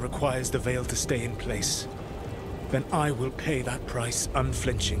Elganon requires the veil to stay in place, then I will pay that price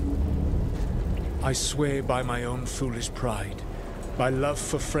unflinching. I swear by my own foolish pride, by love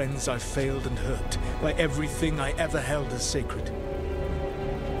for friends I failed and hurt, by everything I ever held as sacred.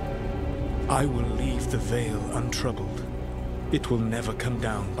 I will leave the veil untroubled. It will never come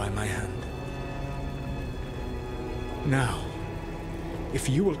down by my hand. Now, if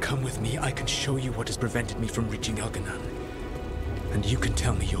you will come with me, I can show you what has prevented me from reaching Elganon. And you can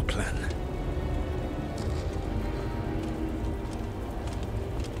tell me your plan.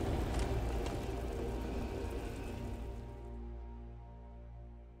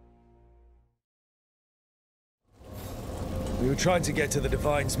 We were trying to get to the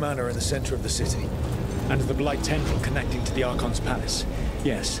Divine's Manor in the center of the city. And the Blight Tendril connecting to the Archon's palace.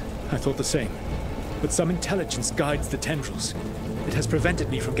 Yes, I thought the same. But some intelligence guides the tendrils. It has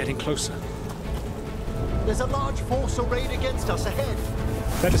prevented me from getting closer. There's a large force arrayed against us ahead.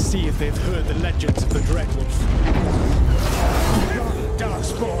 Let us see if they've heard the legends of the Dreadwolf.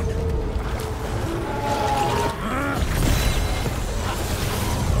 Darkspawn!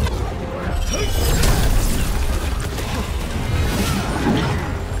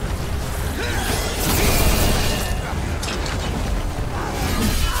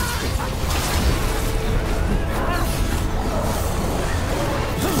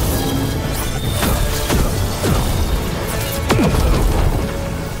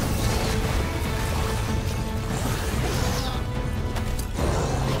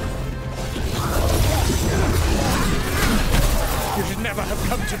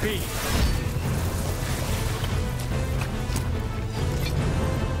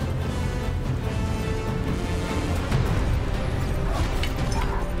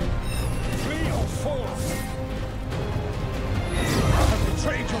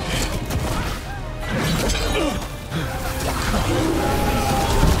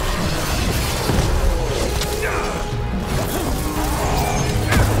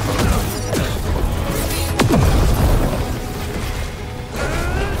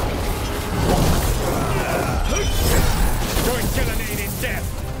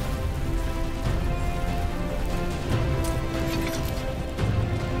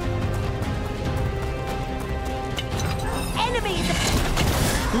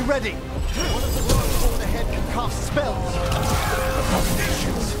 Ready! One of the rows forward ahead can cast spells.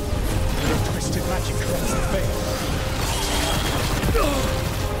 Abominations! Your twisted magic corrupts the veil.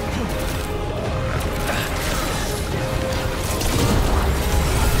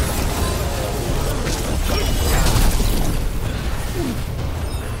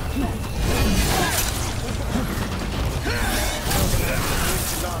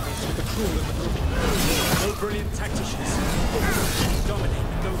 The cruel and the brutal. No brilliant tacticians. Dominate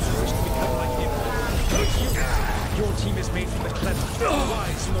those who wish to become like him. Your team is made from the clever, the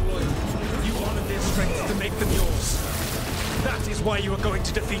wise, and the loyal. You honor their strength to make them yours. That is why you are going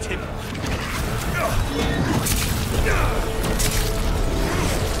to defeat him.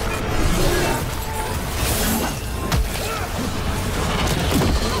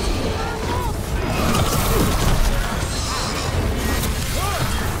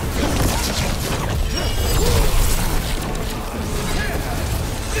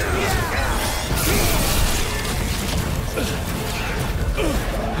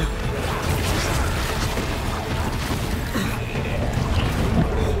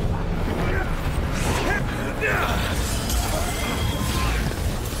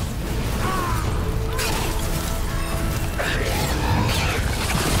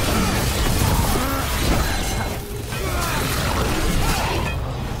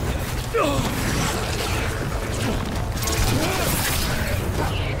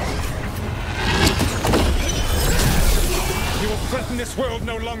 threaten this world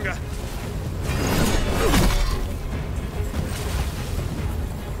no longer.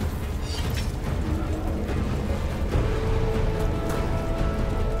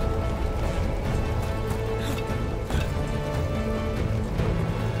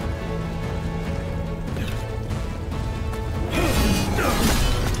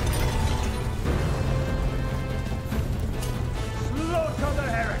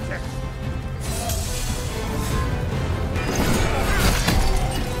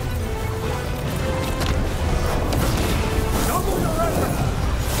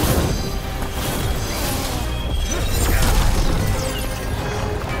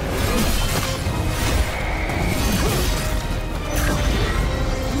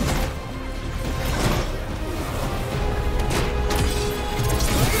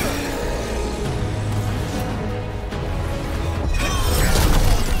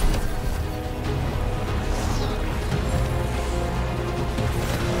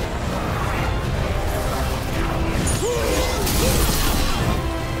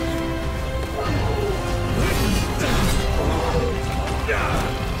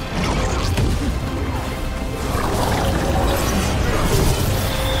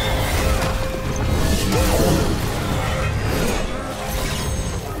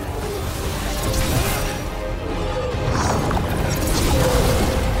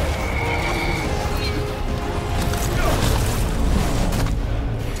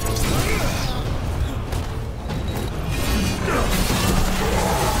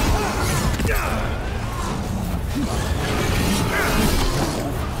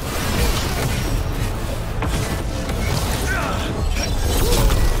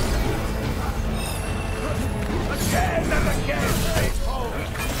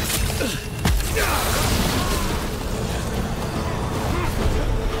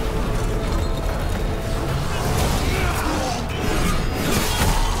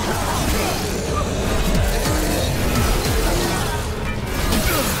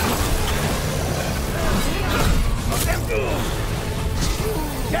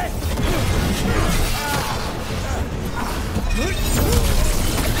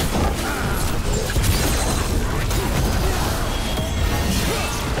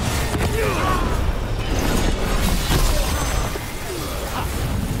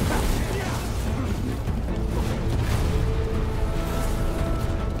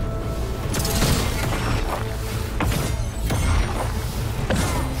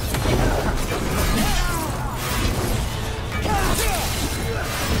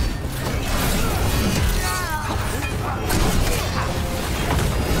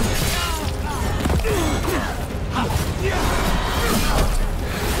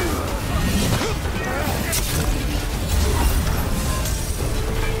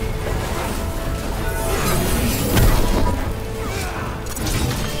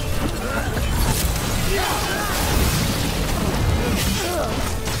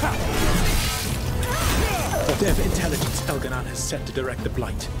 Whatever intelligence Elganon has set to direct the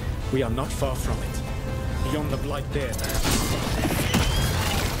Blight, we are not far from it. Beyond the Blight there,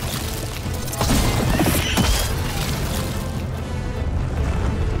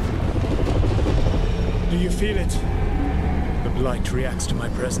 Do you feel it? The Blight reacts to my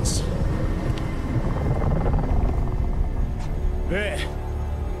presence. There.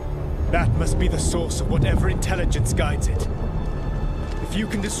 That must be the source of whatever intelligence guides it. If you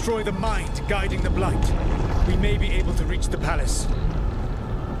can destroy the mind guiding the Blight, we may be able to reach the palace.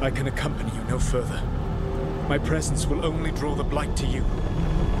 I can accompany you no further. My presence will only draw the Blight to you.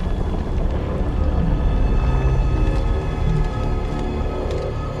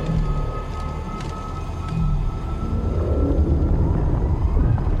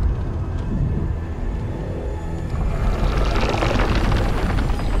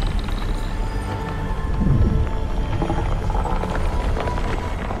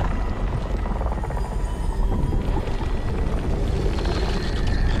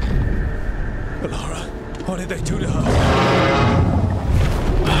 What did they do to her?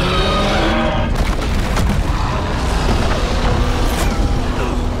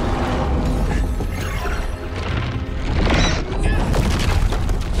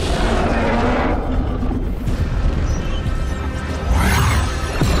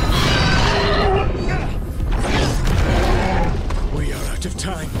 We are out of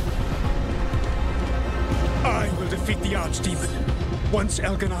time. I will defeat the Archdemon. Once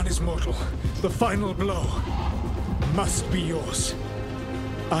Elganon is mortal, the final blow must be yours.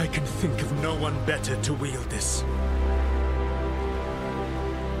 I can think of no one better to wield this.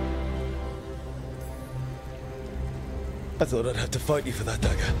 I thought I'd have to fight you for that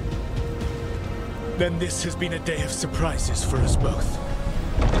dagger. Then this has been a day of surprises for us both.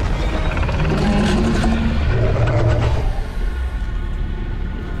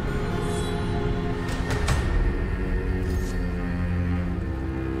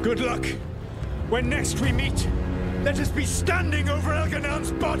 Good luck. When next we meet, let us be standing over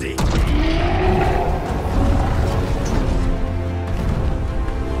Elganan's body!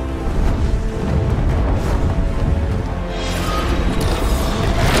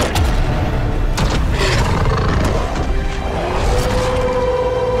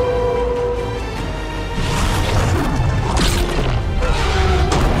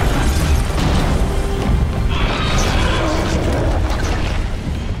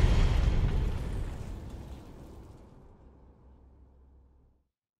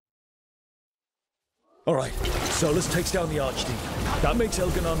 Alright, Solus takes down the Archdemon. That makes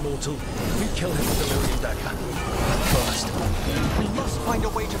Elganon mortal. We kill him with the Lyrian dagger. First. We must find a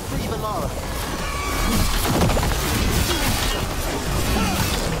way to free Valara.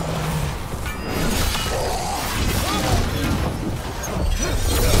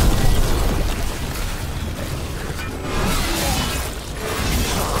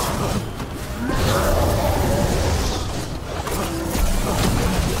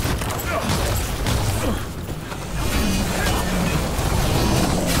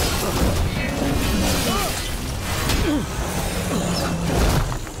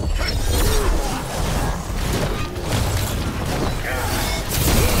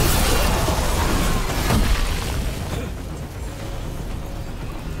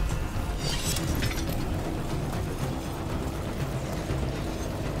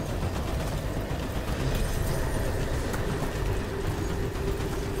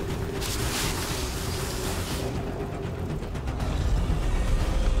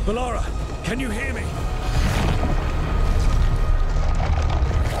 Valara, can you hear me?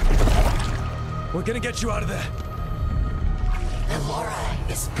 We're gonna get you out of there.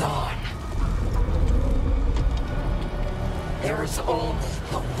 Valara is gone. There is only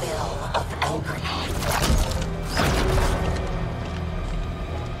the will of Elgranon,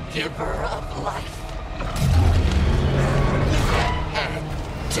 giver of life and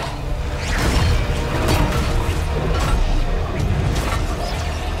death.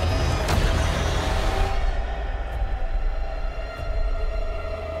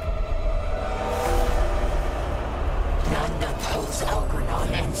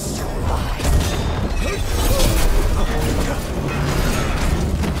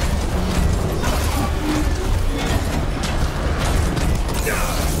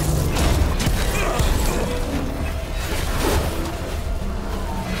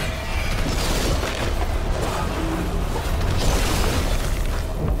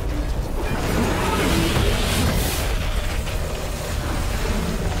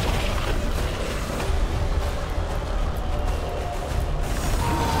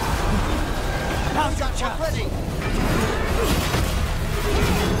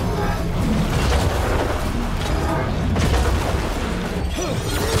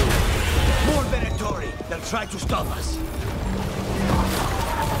 Try to stop us.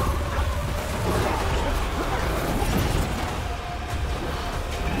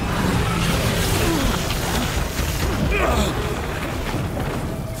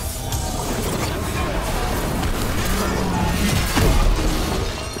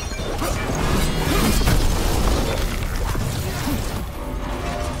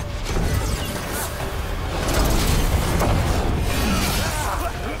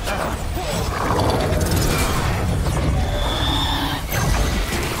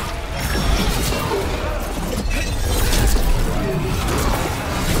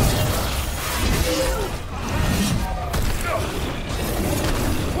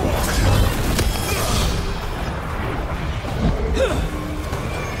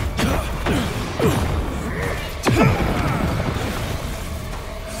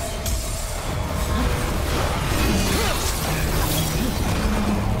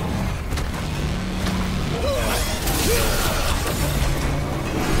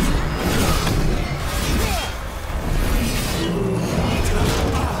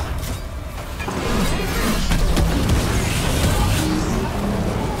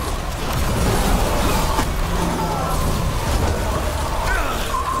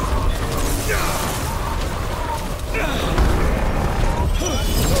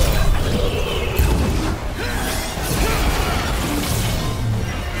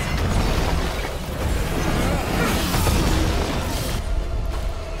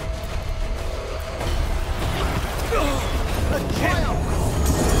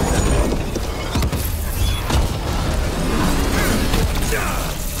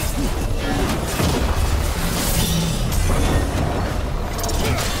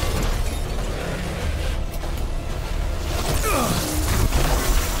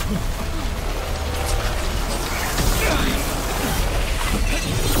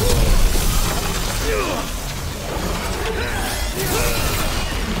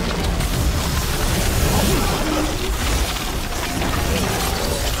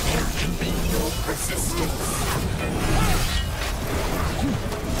 can be no resistance.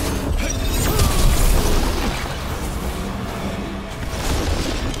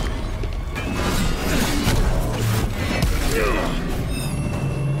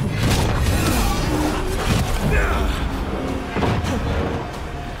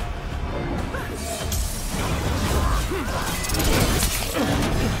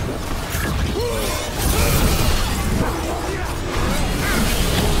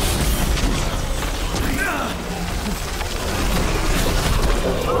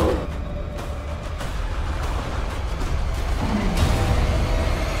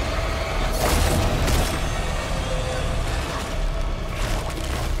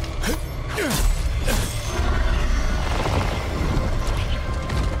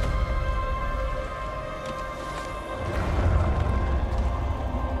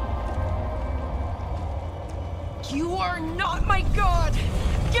 You are not my god!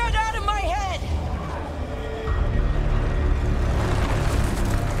 Get out of my head!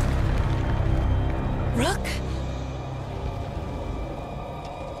 Rook?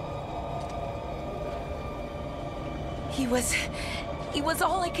 He was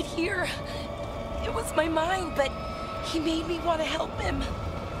all I could hear. It was my mind, but he made me want to help him.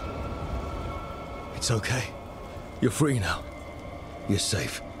 It's okay. You're free now. You're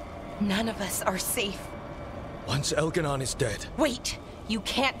safe. None of us are safe. Once Elganon is dead... Wait! You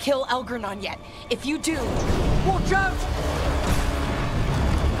can't kill Elganon yet. If you do... Watch out!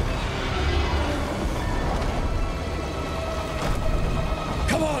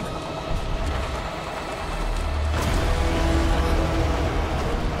 Come on!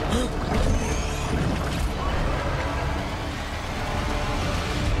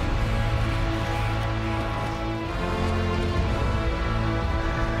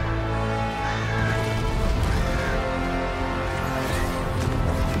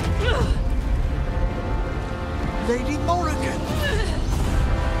 Lady Morrigan!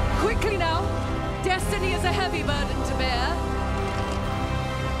 Quickly now! Destiny is a heavy burden to bear.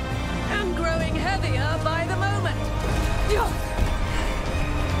 And growing heavier by the moment.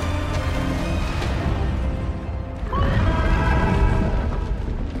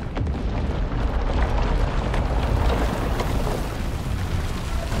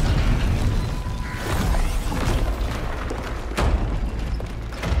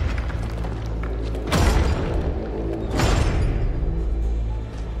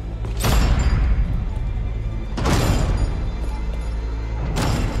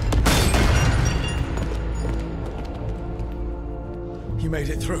 Made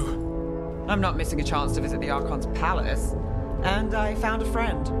it through. I'm not missing a chance to visit the Archon's palace. And I found a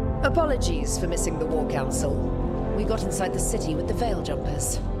friend. Apologies for missing the War Council. We got inside the city with the Veil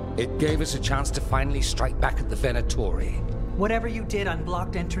Jumpers. It gave us a chance to finally strike back at the Venatori. Whatever you did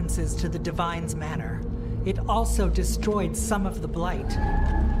unblocked entrances to the Divine's Manor. It also destroyed some of the Blight.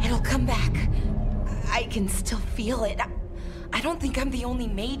 It'll come back. I can still feel it. I don't think I'm the only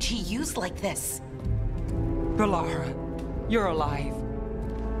mage he used like this. Balara, you're alive.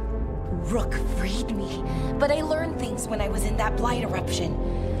 Rook freed me, but I learned things when I was in that Blight eruption.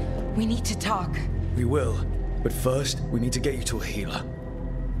 We need to talk. We will, but first, we need to get you to a healer.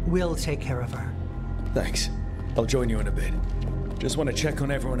 We'll take care of her. Thanks. I'll join you in a bit. Just want to check on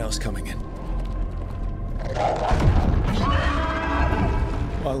everyone else coming in.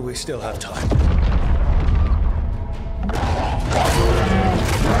 While we still have time.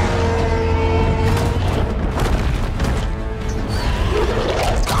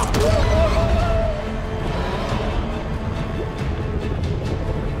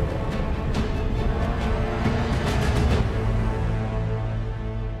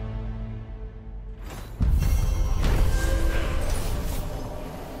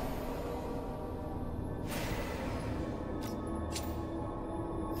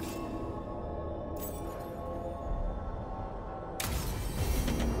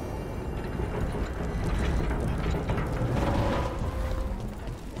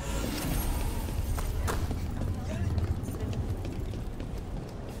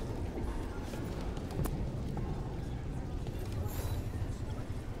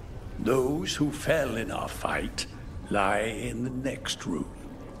 Those who fell in our fight lie in the next room.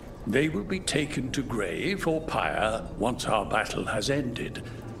 They will be taken to grave or pyre once our battle has ended,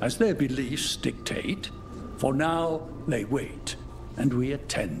 as their beliefs dictate. For now, they wait, and we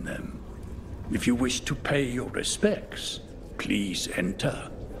attend them. If you wish to pay your respects, please enter.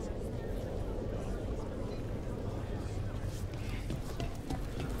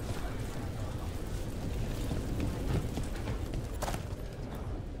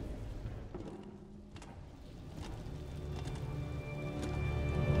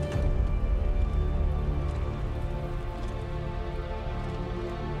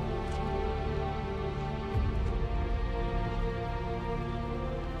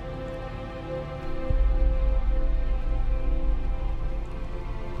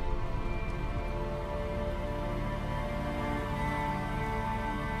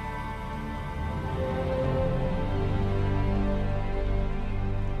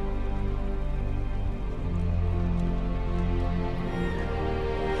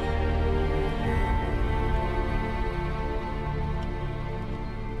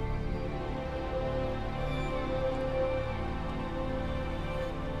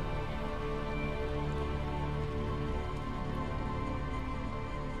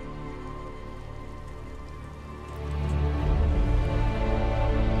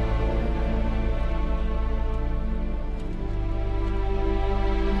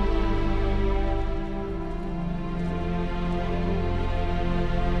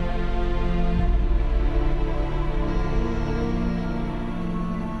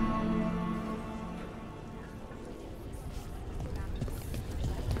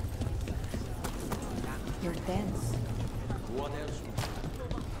 advertence. What else?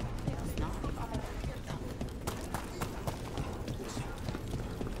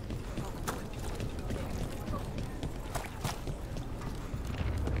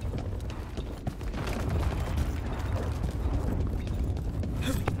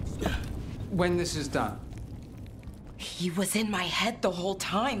 When this is done. He was in my head the whole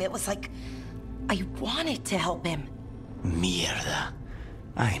time. It was like I wanted to help him. Mierda.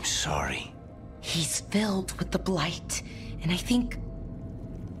 I'm sorry. He's filled with the blight, and I think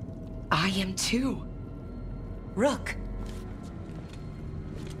I am too. Rook.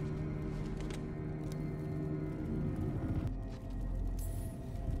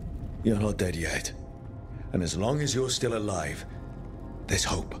 You're not dead yet. And as long as you're still alive, there's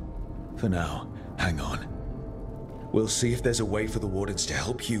hope. For now, hang on. We'll see if there's a way for the Wardens to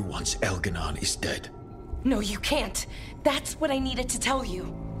help you once Elganon is dead. No, you can't. That's what I needed to tell you.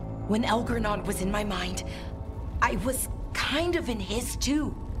 When Elganon was in my mind, I was kind of in his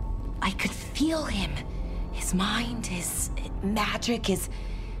too. I could feel him. His mind, his magic, his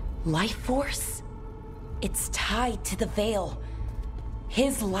life force. It's tied to the Veil.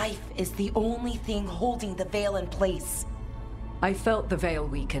 His life is the only thing holding the Veil in place. I felt the Veil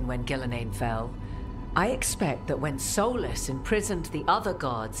weaken when Gillenane fell. I expect that when Solus imprisoned the other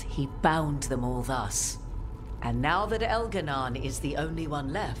gods, he bound them all thus. And now that Elganon is the only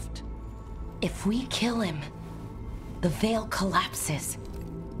one left... If we kill him, the Veil collapses.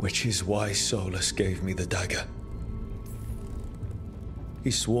 Which is why Solus gave me the dagger.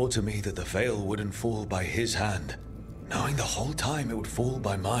 He swore to me that the Veil wouldn't fall by his hand, knowing the whole time it would fall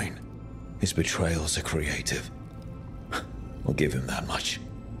by mine. His betrayals are creative. I'll give him that much.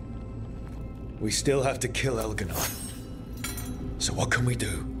 We still have to kill Elganon. So what can we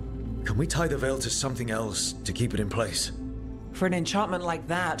do? Can we tie the Veil to something else to keep it in place? For an enchantment like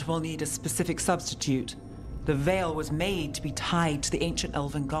that, we'll need a specific substitute. The Veil was made to be tied to the ancient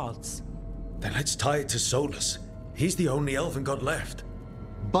elven gods. Then let's tie it to Solus. He's the only elven god left.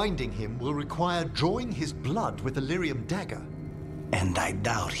 Binding him will require drawing his blood with a lyrium dagger. And I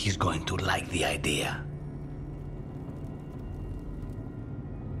doubt he's going to like the idea.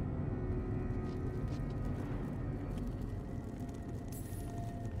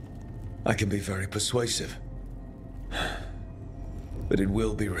 I can be very persuasive. But it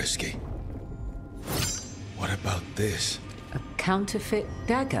will be risky. What about this? A counterfeit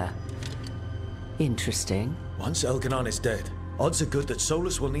dagger? Interesting. Once Elganon is dead, odds are good that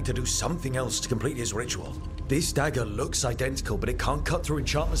Solus will need to do something else to complete his ritual. This dagger looks identical, but it can't cut through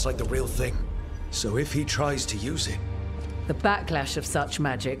enchantments like the real thing. So if he tries to use it... The backlash of such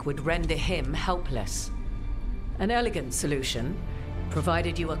magic would render him helpless. An elegant solution,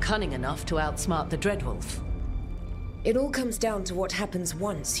 provided you are cunning enough to outsmart the Dreadwolf. It all comes down to what happens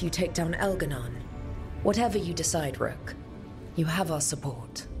once you take down Elganon. Whatever you decide, Rook, you have our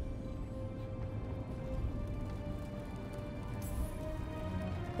support.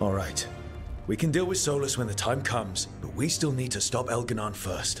 All right. We can deal with Solus when the time comes, but we still need to stop Elganon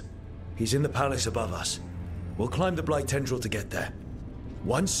first. He's in the palace above us. We'll climb the Blight Tendril to get there.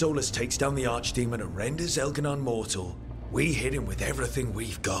 Once Solus takes down the Archdemon and renders Elganon mortal, we hit him with everything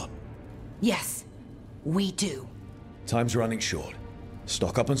we've got. Yes, we do. Time's running short.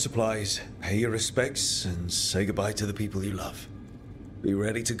 Stock up on supplies, pay your respects, and say goodbye to the people you love. Be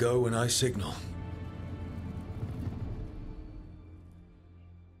ready to go when I signal.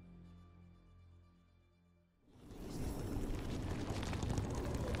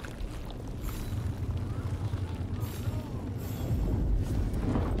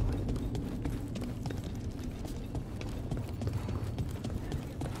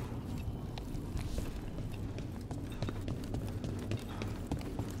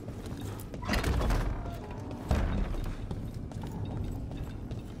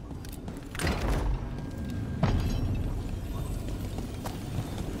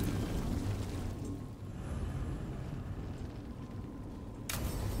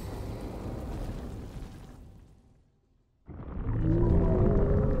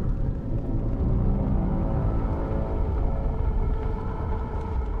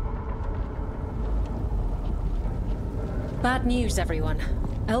 Bad news, everyone.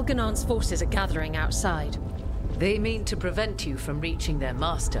 Elganon's forces are gathering outside. They mean to prevent you from reaching their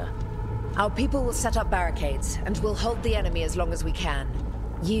master. Our people will set up barricades, and we'll hold the enemy as long as we can.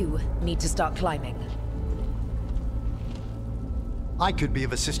 You need to start climbing. I could be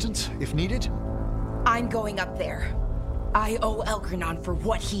of assistance, if needed. I'm going up there. I owe Elganon for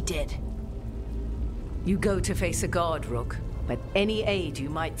what he did. You go to face a guard, Rook, but any aid you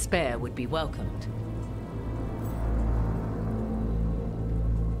might spare would be welcomed.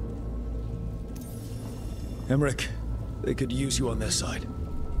 Emmerich, they could use you on their side.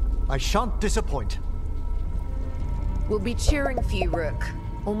 I shan't disappoint. We'll be cheering for you, Rook.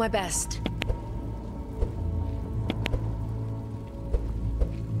 All my best.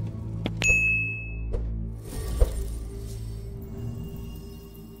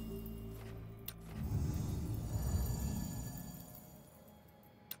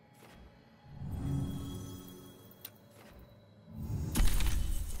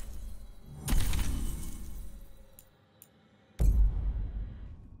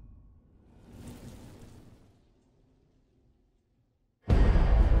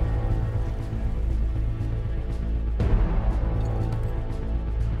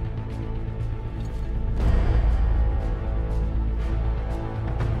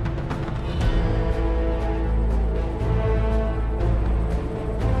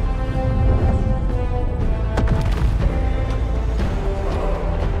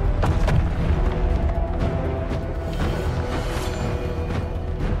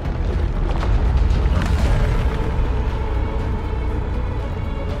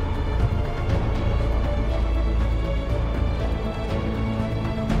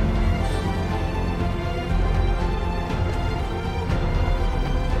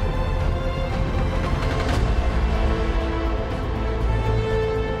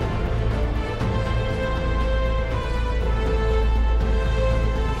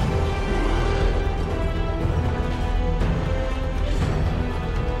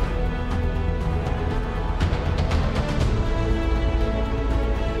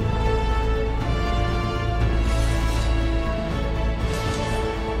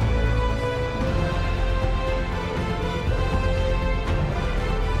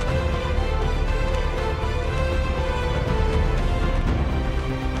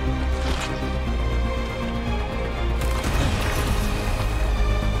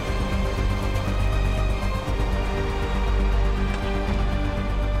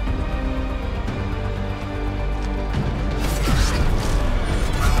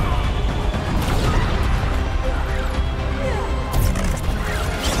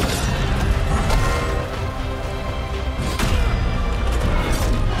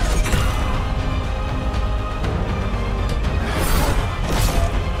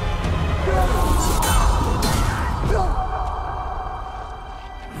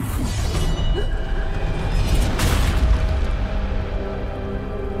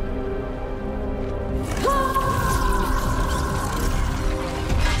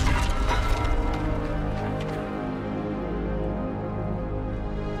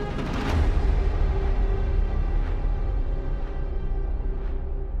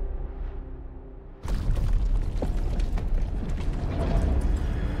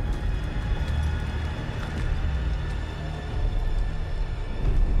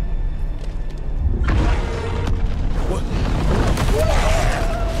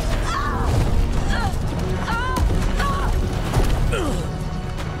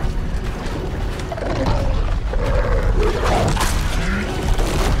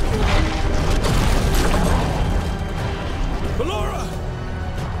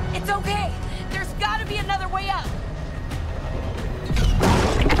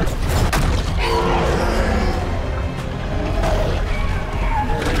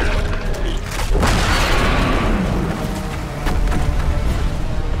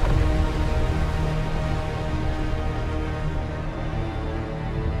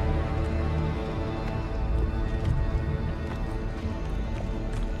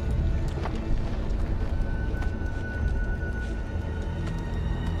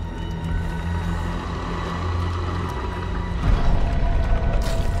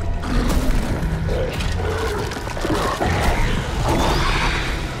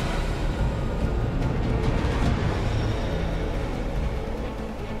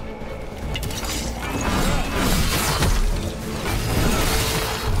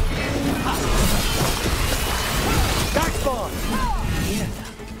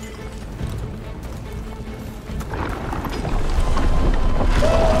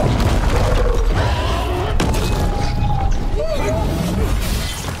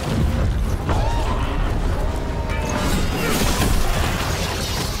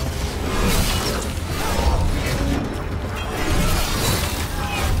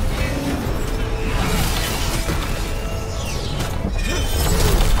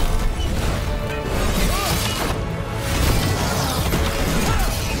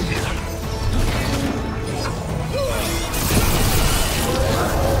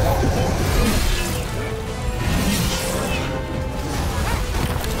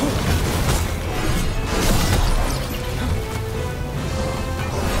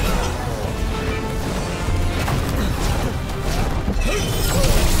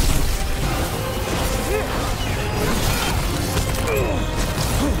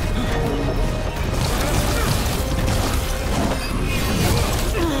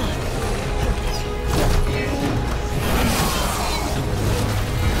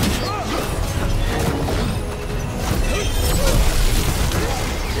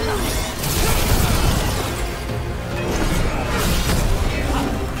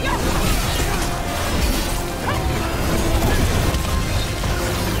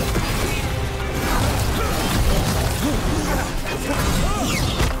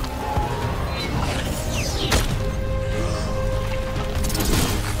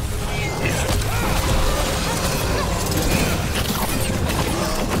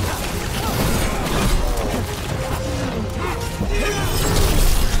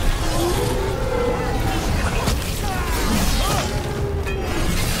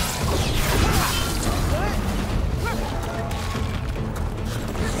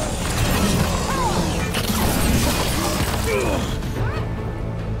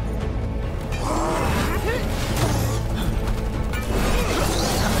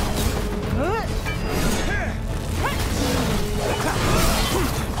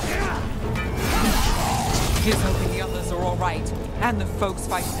 folks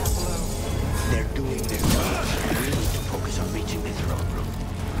fighting down below. They're doing their job. We need to focus on reaching the throne room.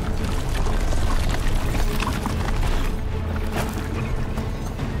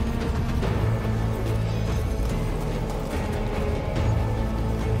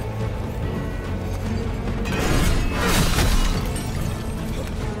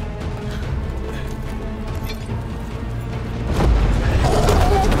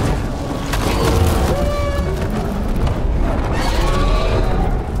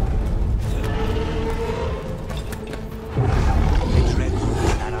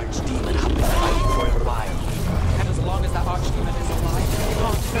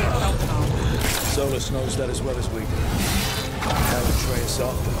 Knows that as well as we do. Now betray us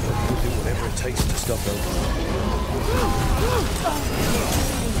off, and we'll do whatever it takes to stop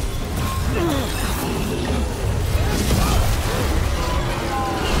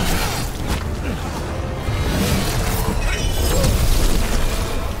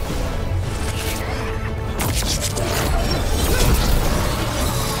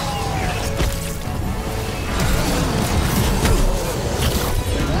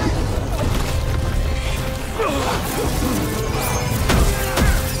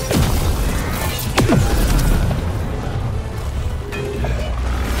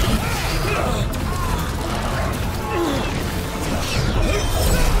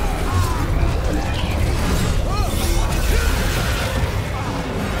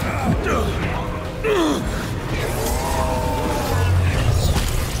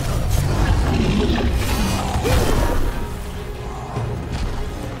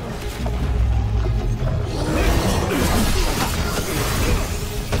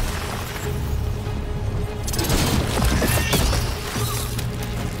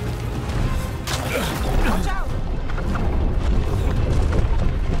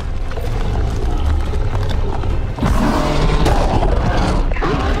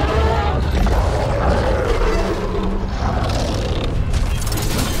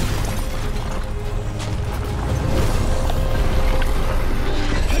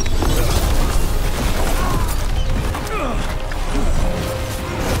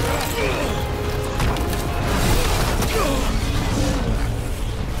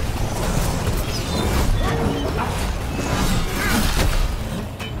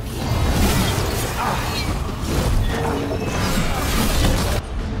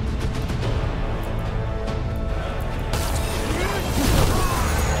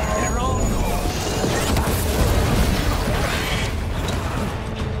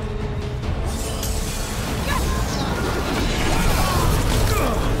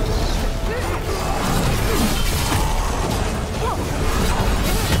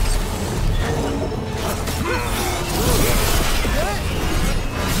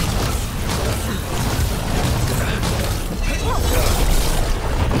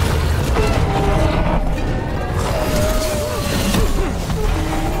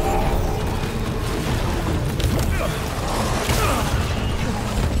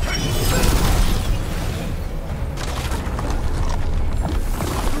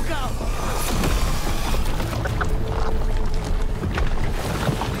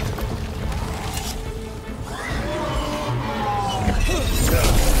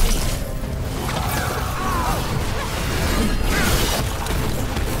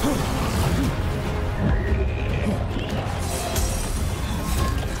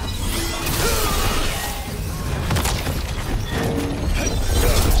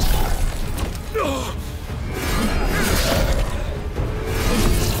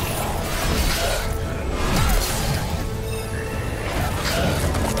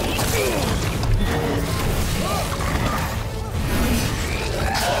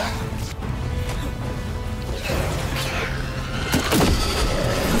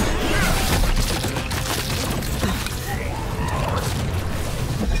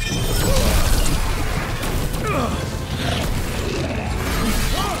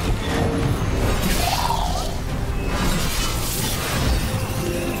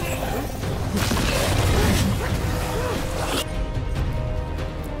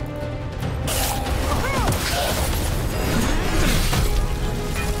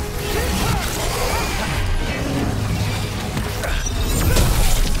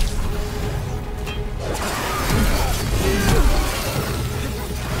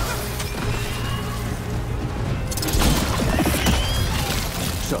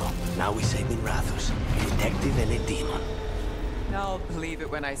I'll believe it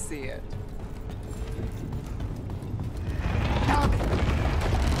when I see it.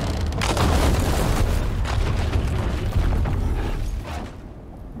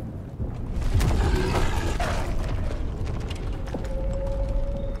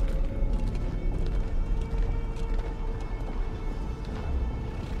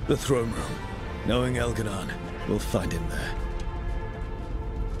 The throne room. Knowing Elganon, we'll find him there.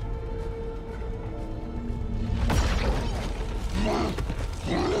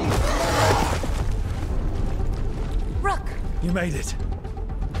 Rook! You made it.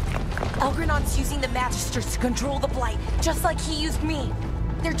 Elgernon's using the Magisters to control the Blight, just like he used me.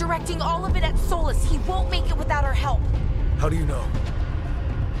 They're directing all of it at Solus. He won't make it without our help. How do you know?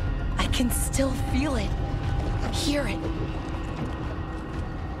 I can still feel it. Hear it.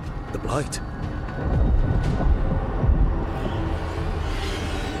 The Blight.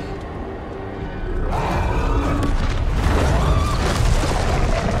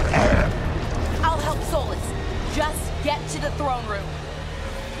 I'll help Solus. Just get to the throne room.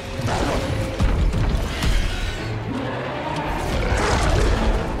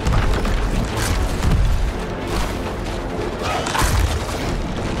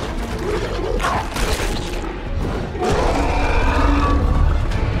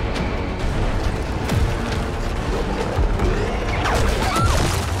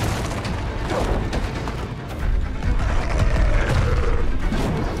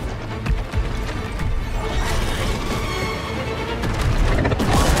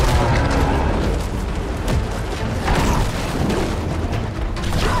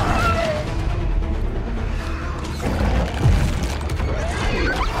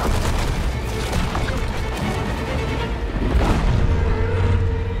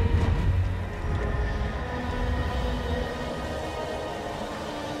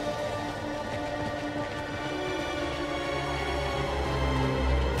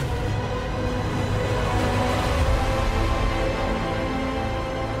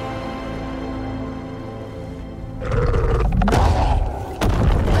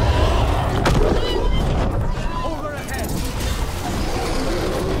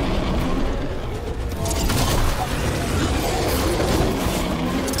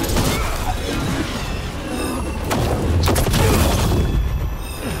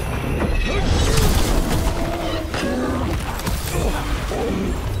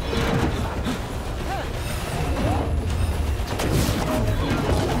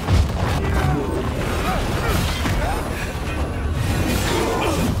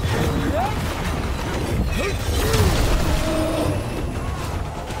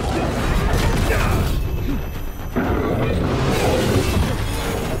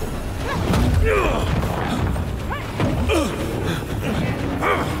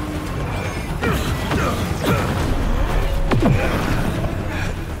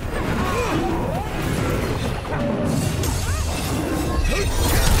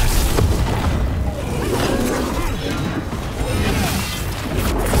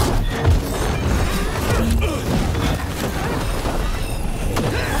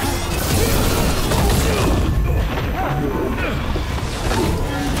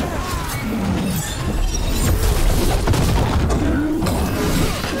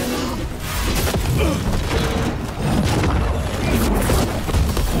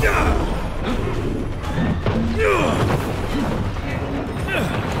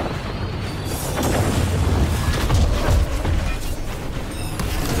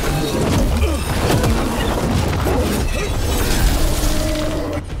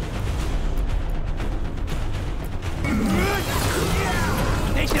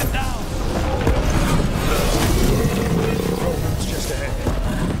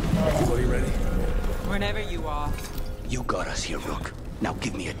 You got us here, Rook. Now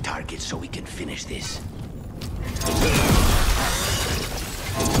give me a target so we can finish this.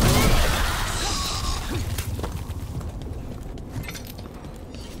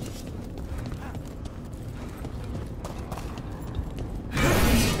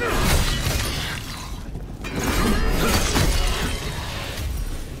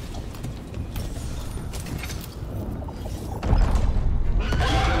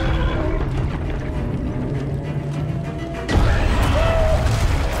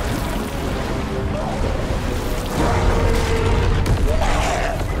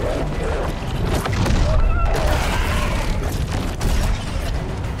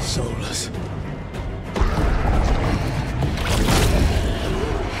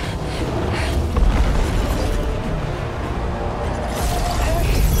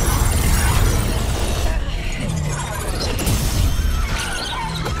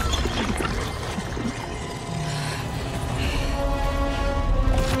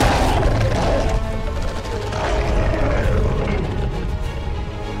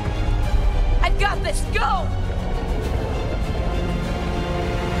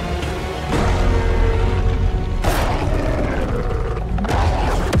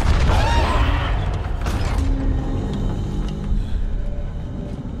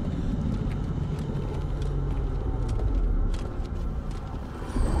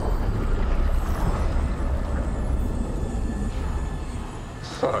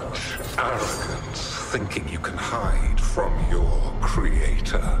 Such arrogance, thinking you can hide from your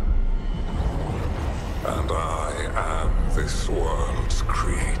creator. And I am this world's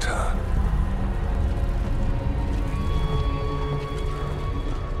creator.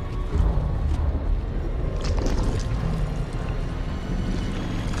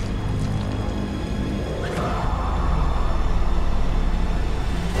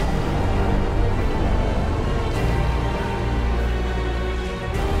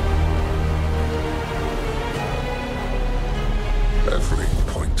 Every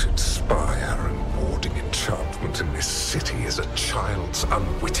pointed spire and warding enchantment in this city is a child's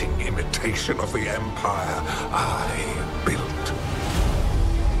unwitting imitation of the empire I built.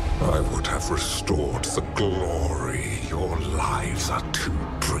 I would have restored the glory. Your lives are too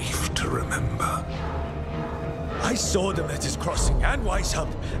brief to remember. I saw the Metis Crossing and Weishub,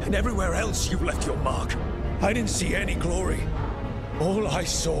 and everywhere else you left your mark. I didn't see any glory. All I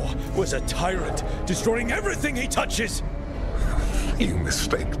saw was a tyrant destroying everything he touches. You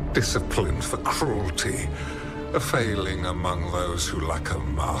mistake discipline for cruelty, a failing among those who lack a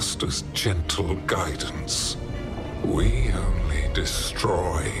master's gentle guidance. We only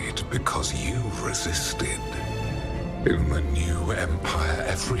destroyed because you resisted. In the new empire,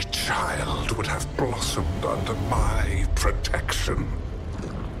 every child would have blossomed under my protection.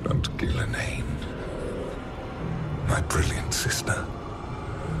 And Ghilanane, my brilliant sister,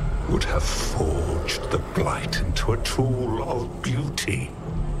 would have forged the blight into a tool of beauty.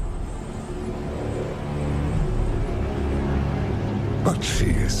 But she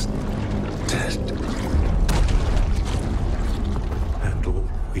is dead. And all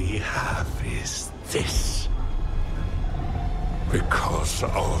we have is this. Because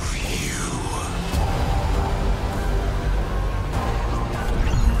of you.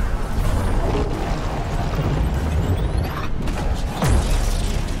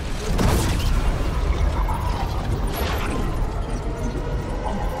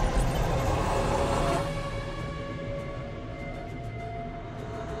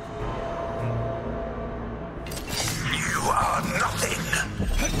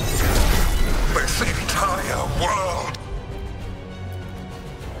 This entire world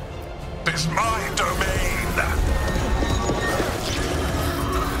is my domain.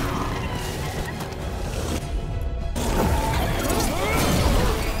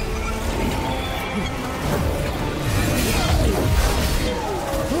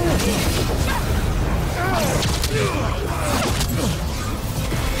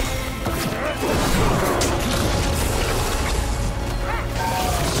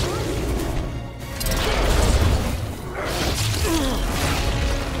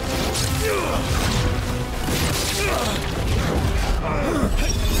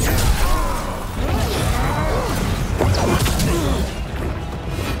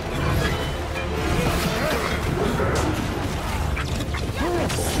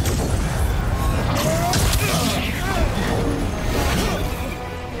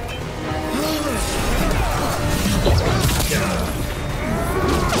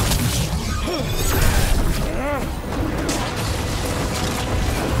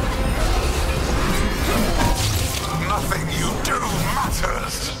 Nothing you do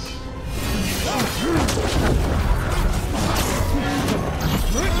matters.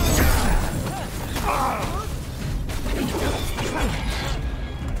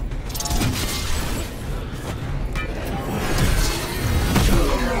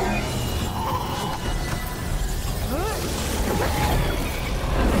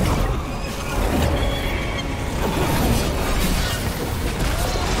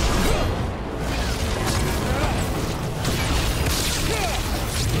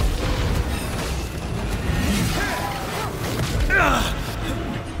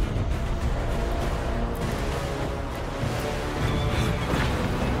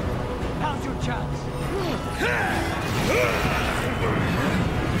 Now's your chance.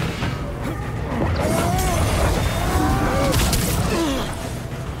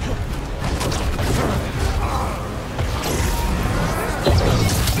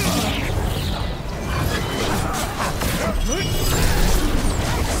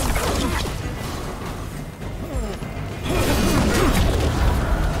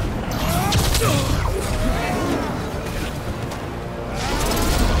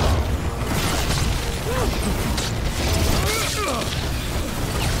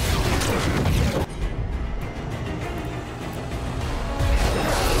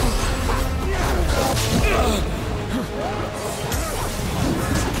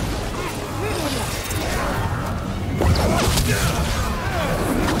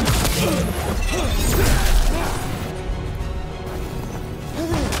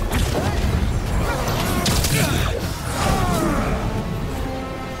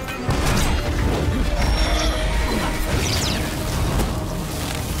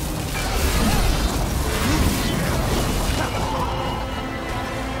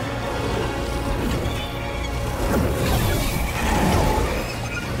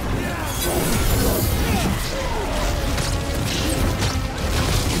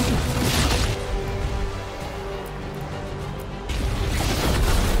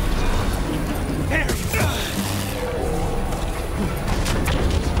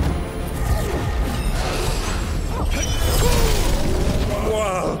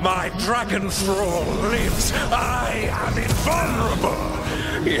 dragon thrall lives, I am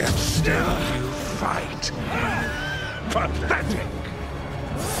invulnerable, yet still you fight. Pathetic!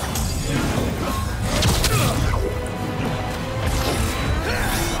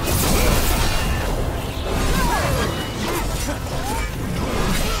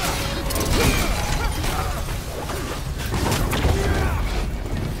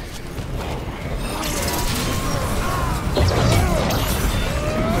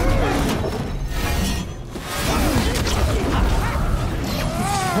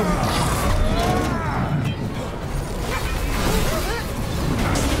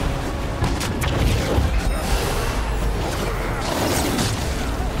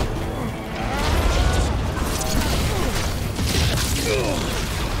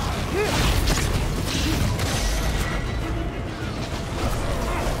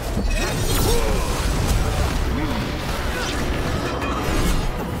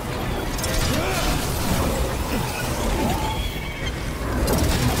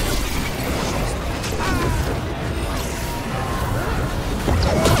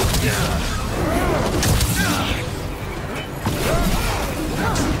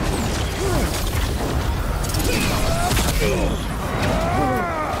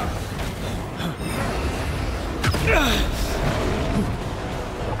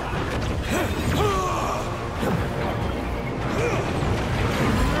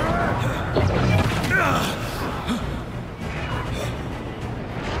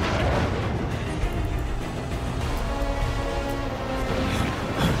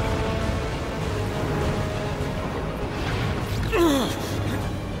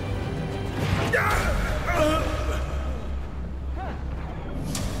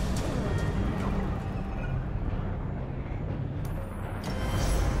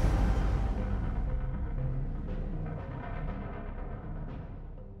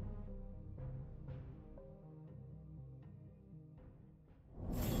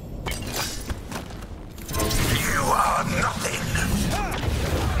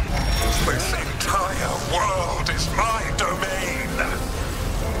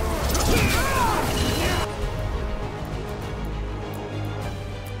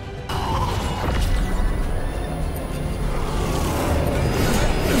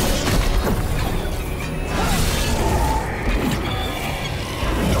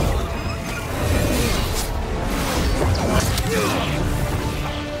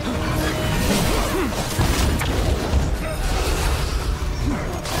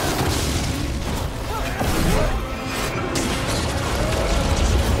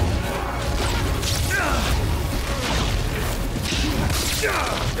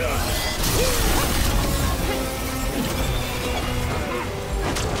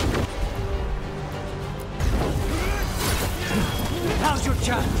 Now's your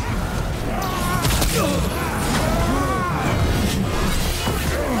chance.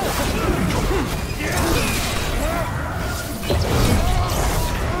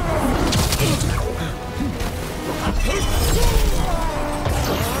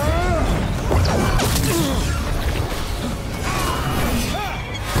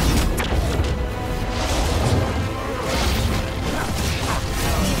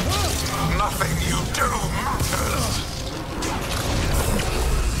 Nothing you do matters.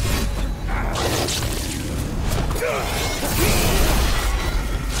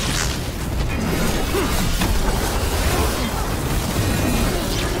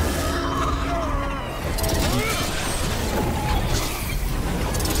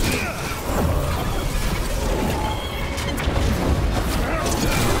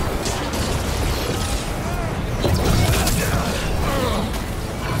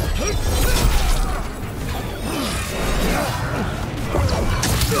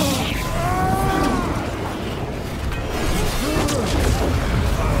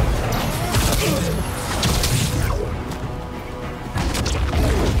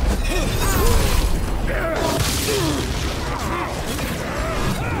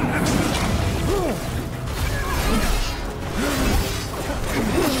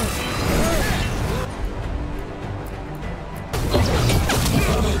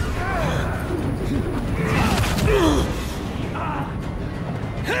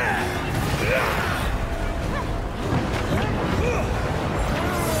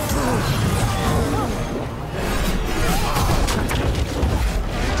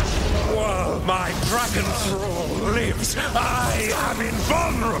 My dragon thrall lives. I am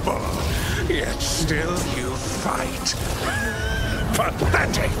invulnerable. Yet still you fight.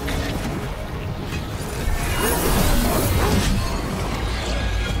 Pathetic.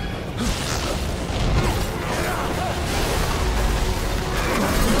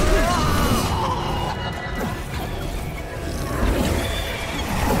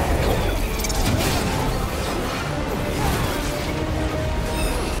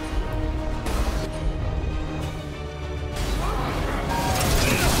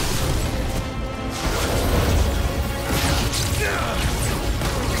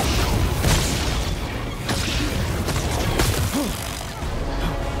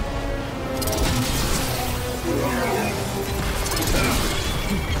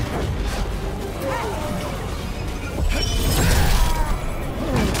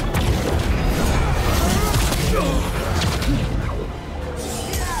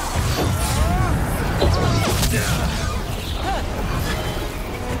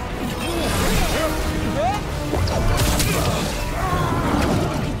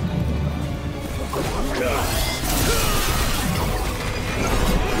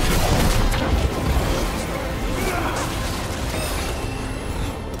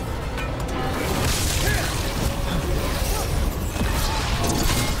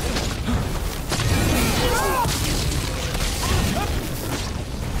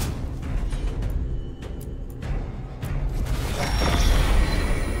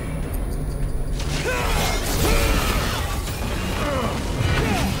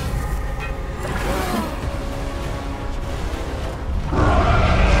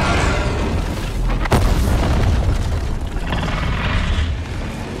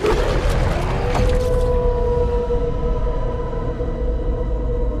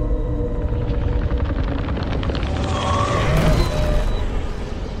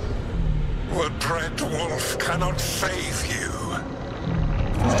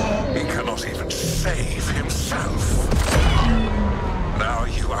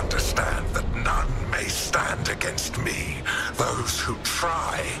 understand that none may stand against me. Those who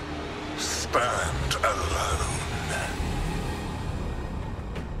try stand alone.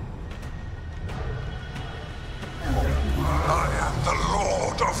 I am the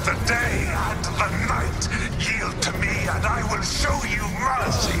Lord of the day and the night. Yield to me and I will show you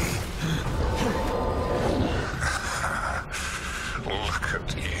mercy. Look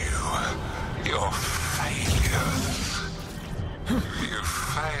at you. Your failures. You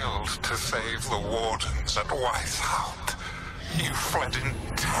failed to save the wardens at Weishaupt. You fled in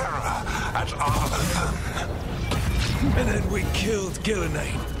terror at Arlathan. And then we killed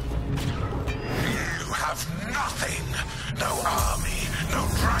Gillenane. You have nothing. No army, no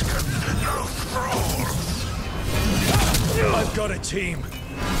dragon, no thralls. I've got a team.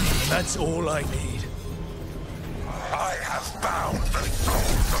 That's all I need. I have bound the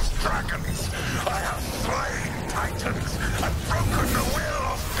souls of dragons. I have slain titans and broken the will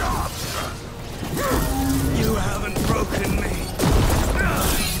of gods. You haven't broken me.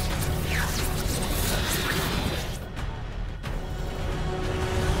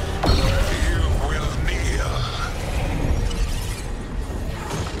 You will kneel.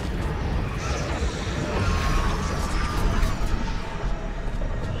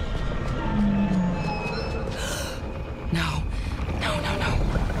 No.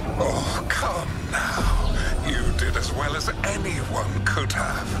 Oh, come now. You did as well as anyone could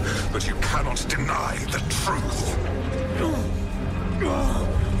have, but you cannot deny the truth.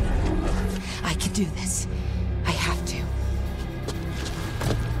 I can do this. I have to.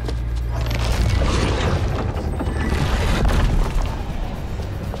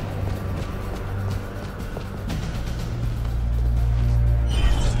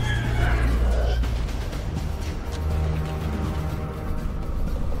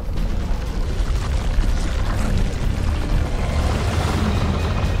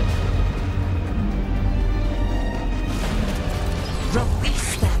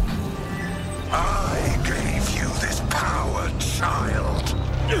 Release them. I gave you this power, child.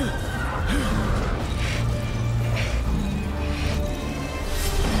 You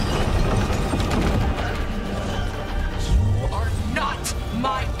are not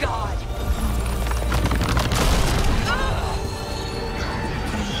my god.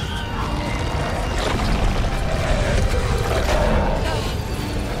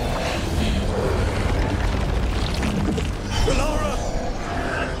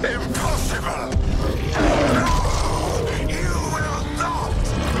 Impossible! No! You will not!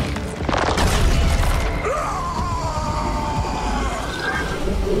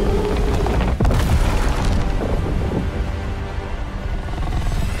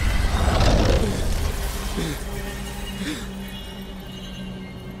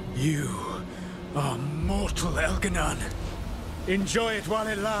 You are mortal, Elganon. Enjoy it while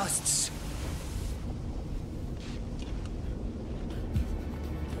it lasts.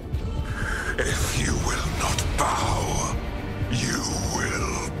 If you will not bow, you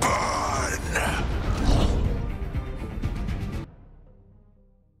will burn.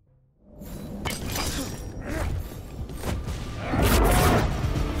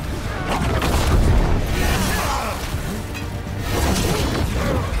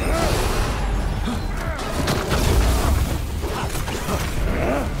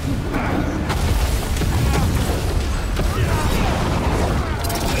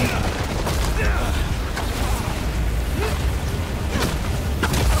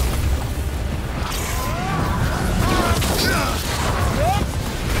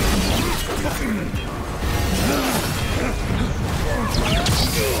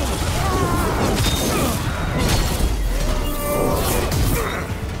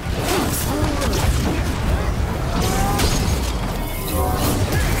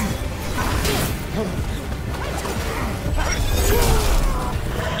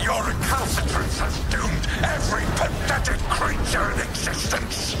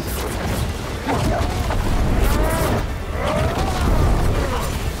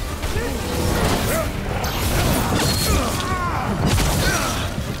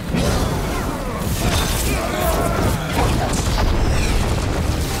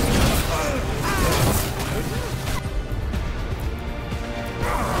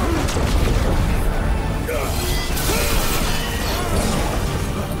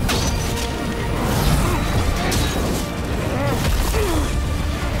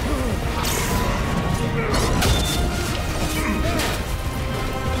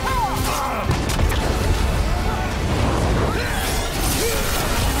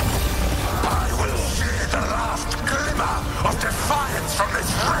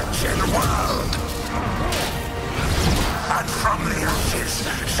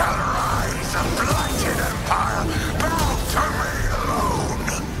 shall rise a blighted empire, bow to me alone!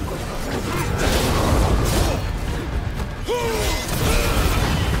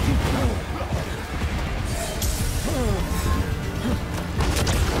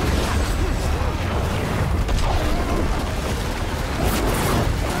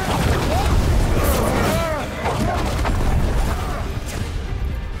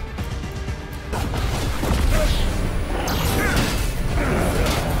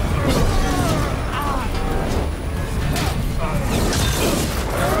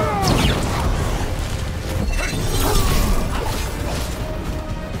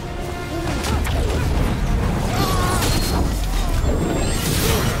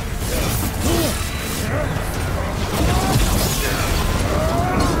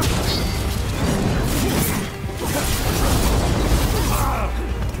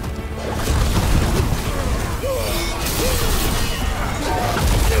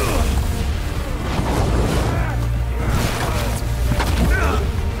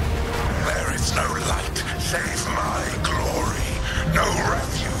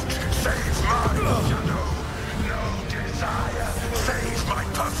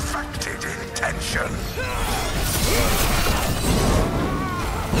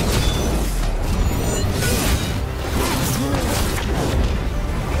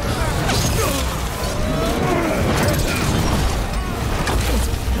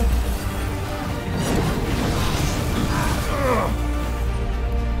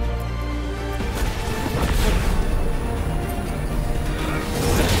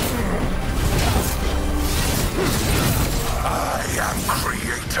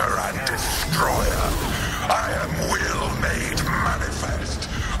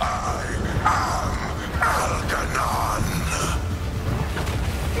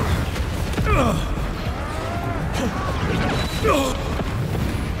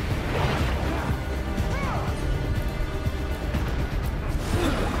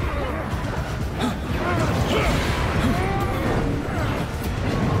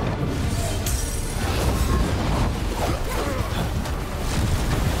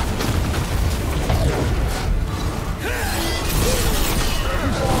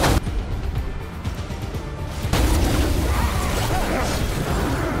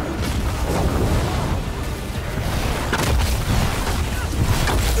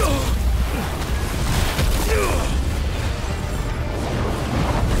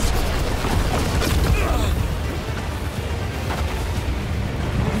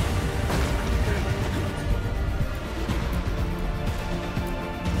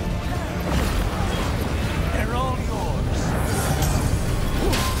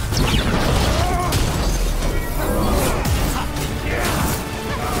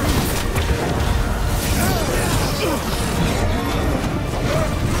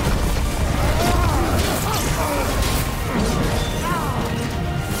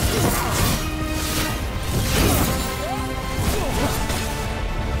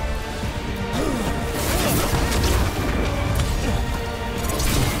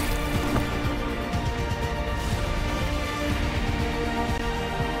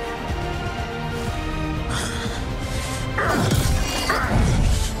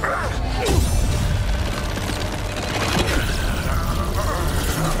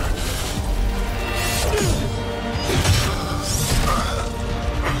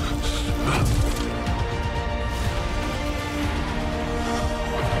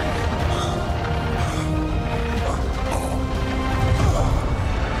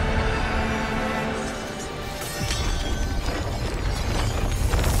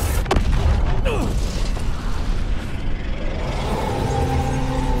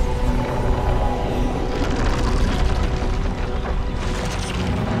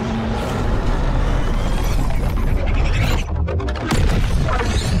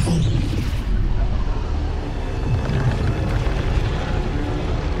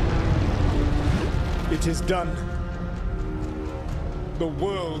 It is done. The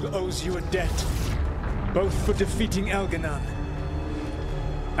world owes you a debt, both for defeating Elganon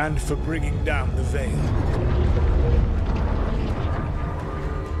and for bringing down the Veil.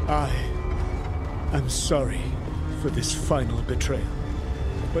 I am sorry for this final betrayal,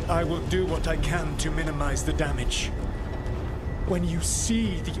 but I will do what I can to minimize the damage. When you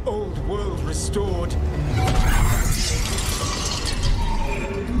see the old world restored,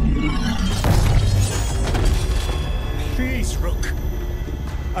 please, Rook.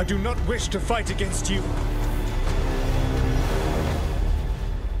 I do not wish to fight against you.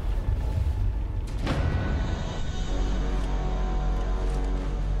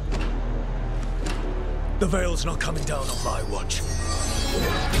 The Veil's not coming down on my watch.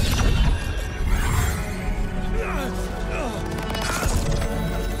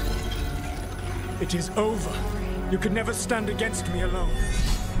 It is over. You can never stand against me alone.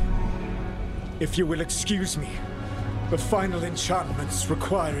 If you will excuse me, the final enchantments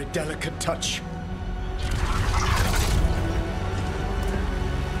require a delicate touch.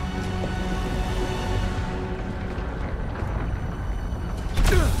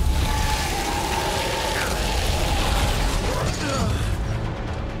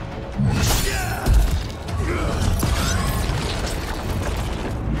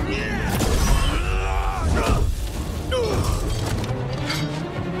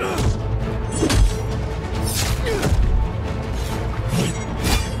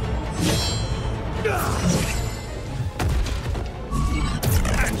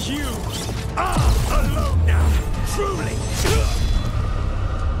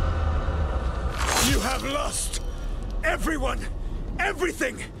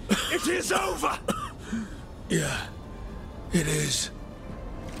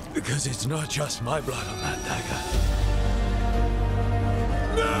 It's not just my blood on that dagger.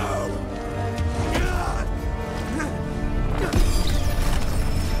 No!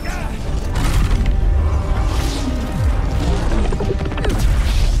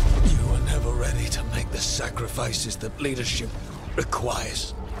 You are never ready to make the sacrifices that leadership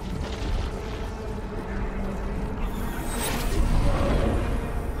requires.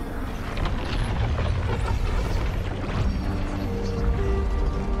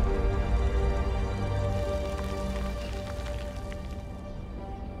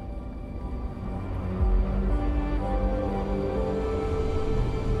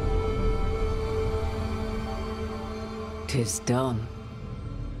 "'Tis done.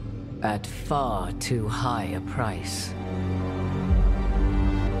 At far too high a price."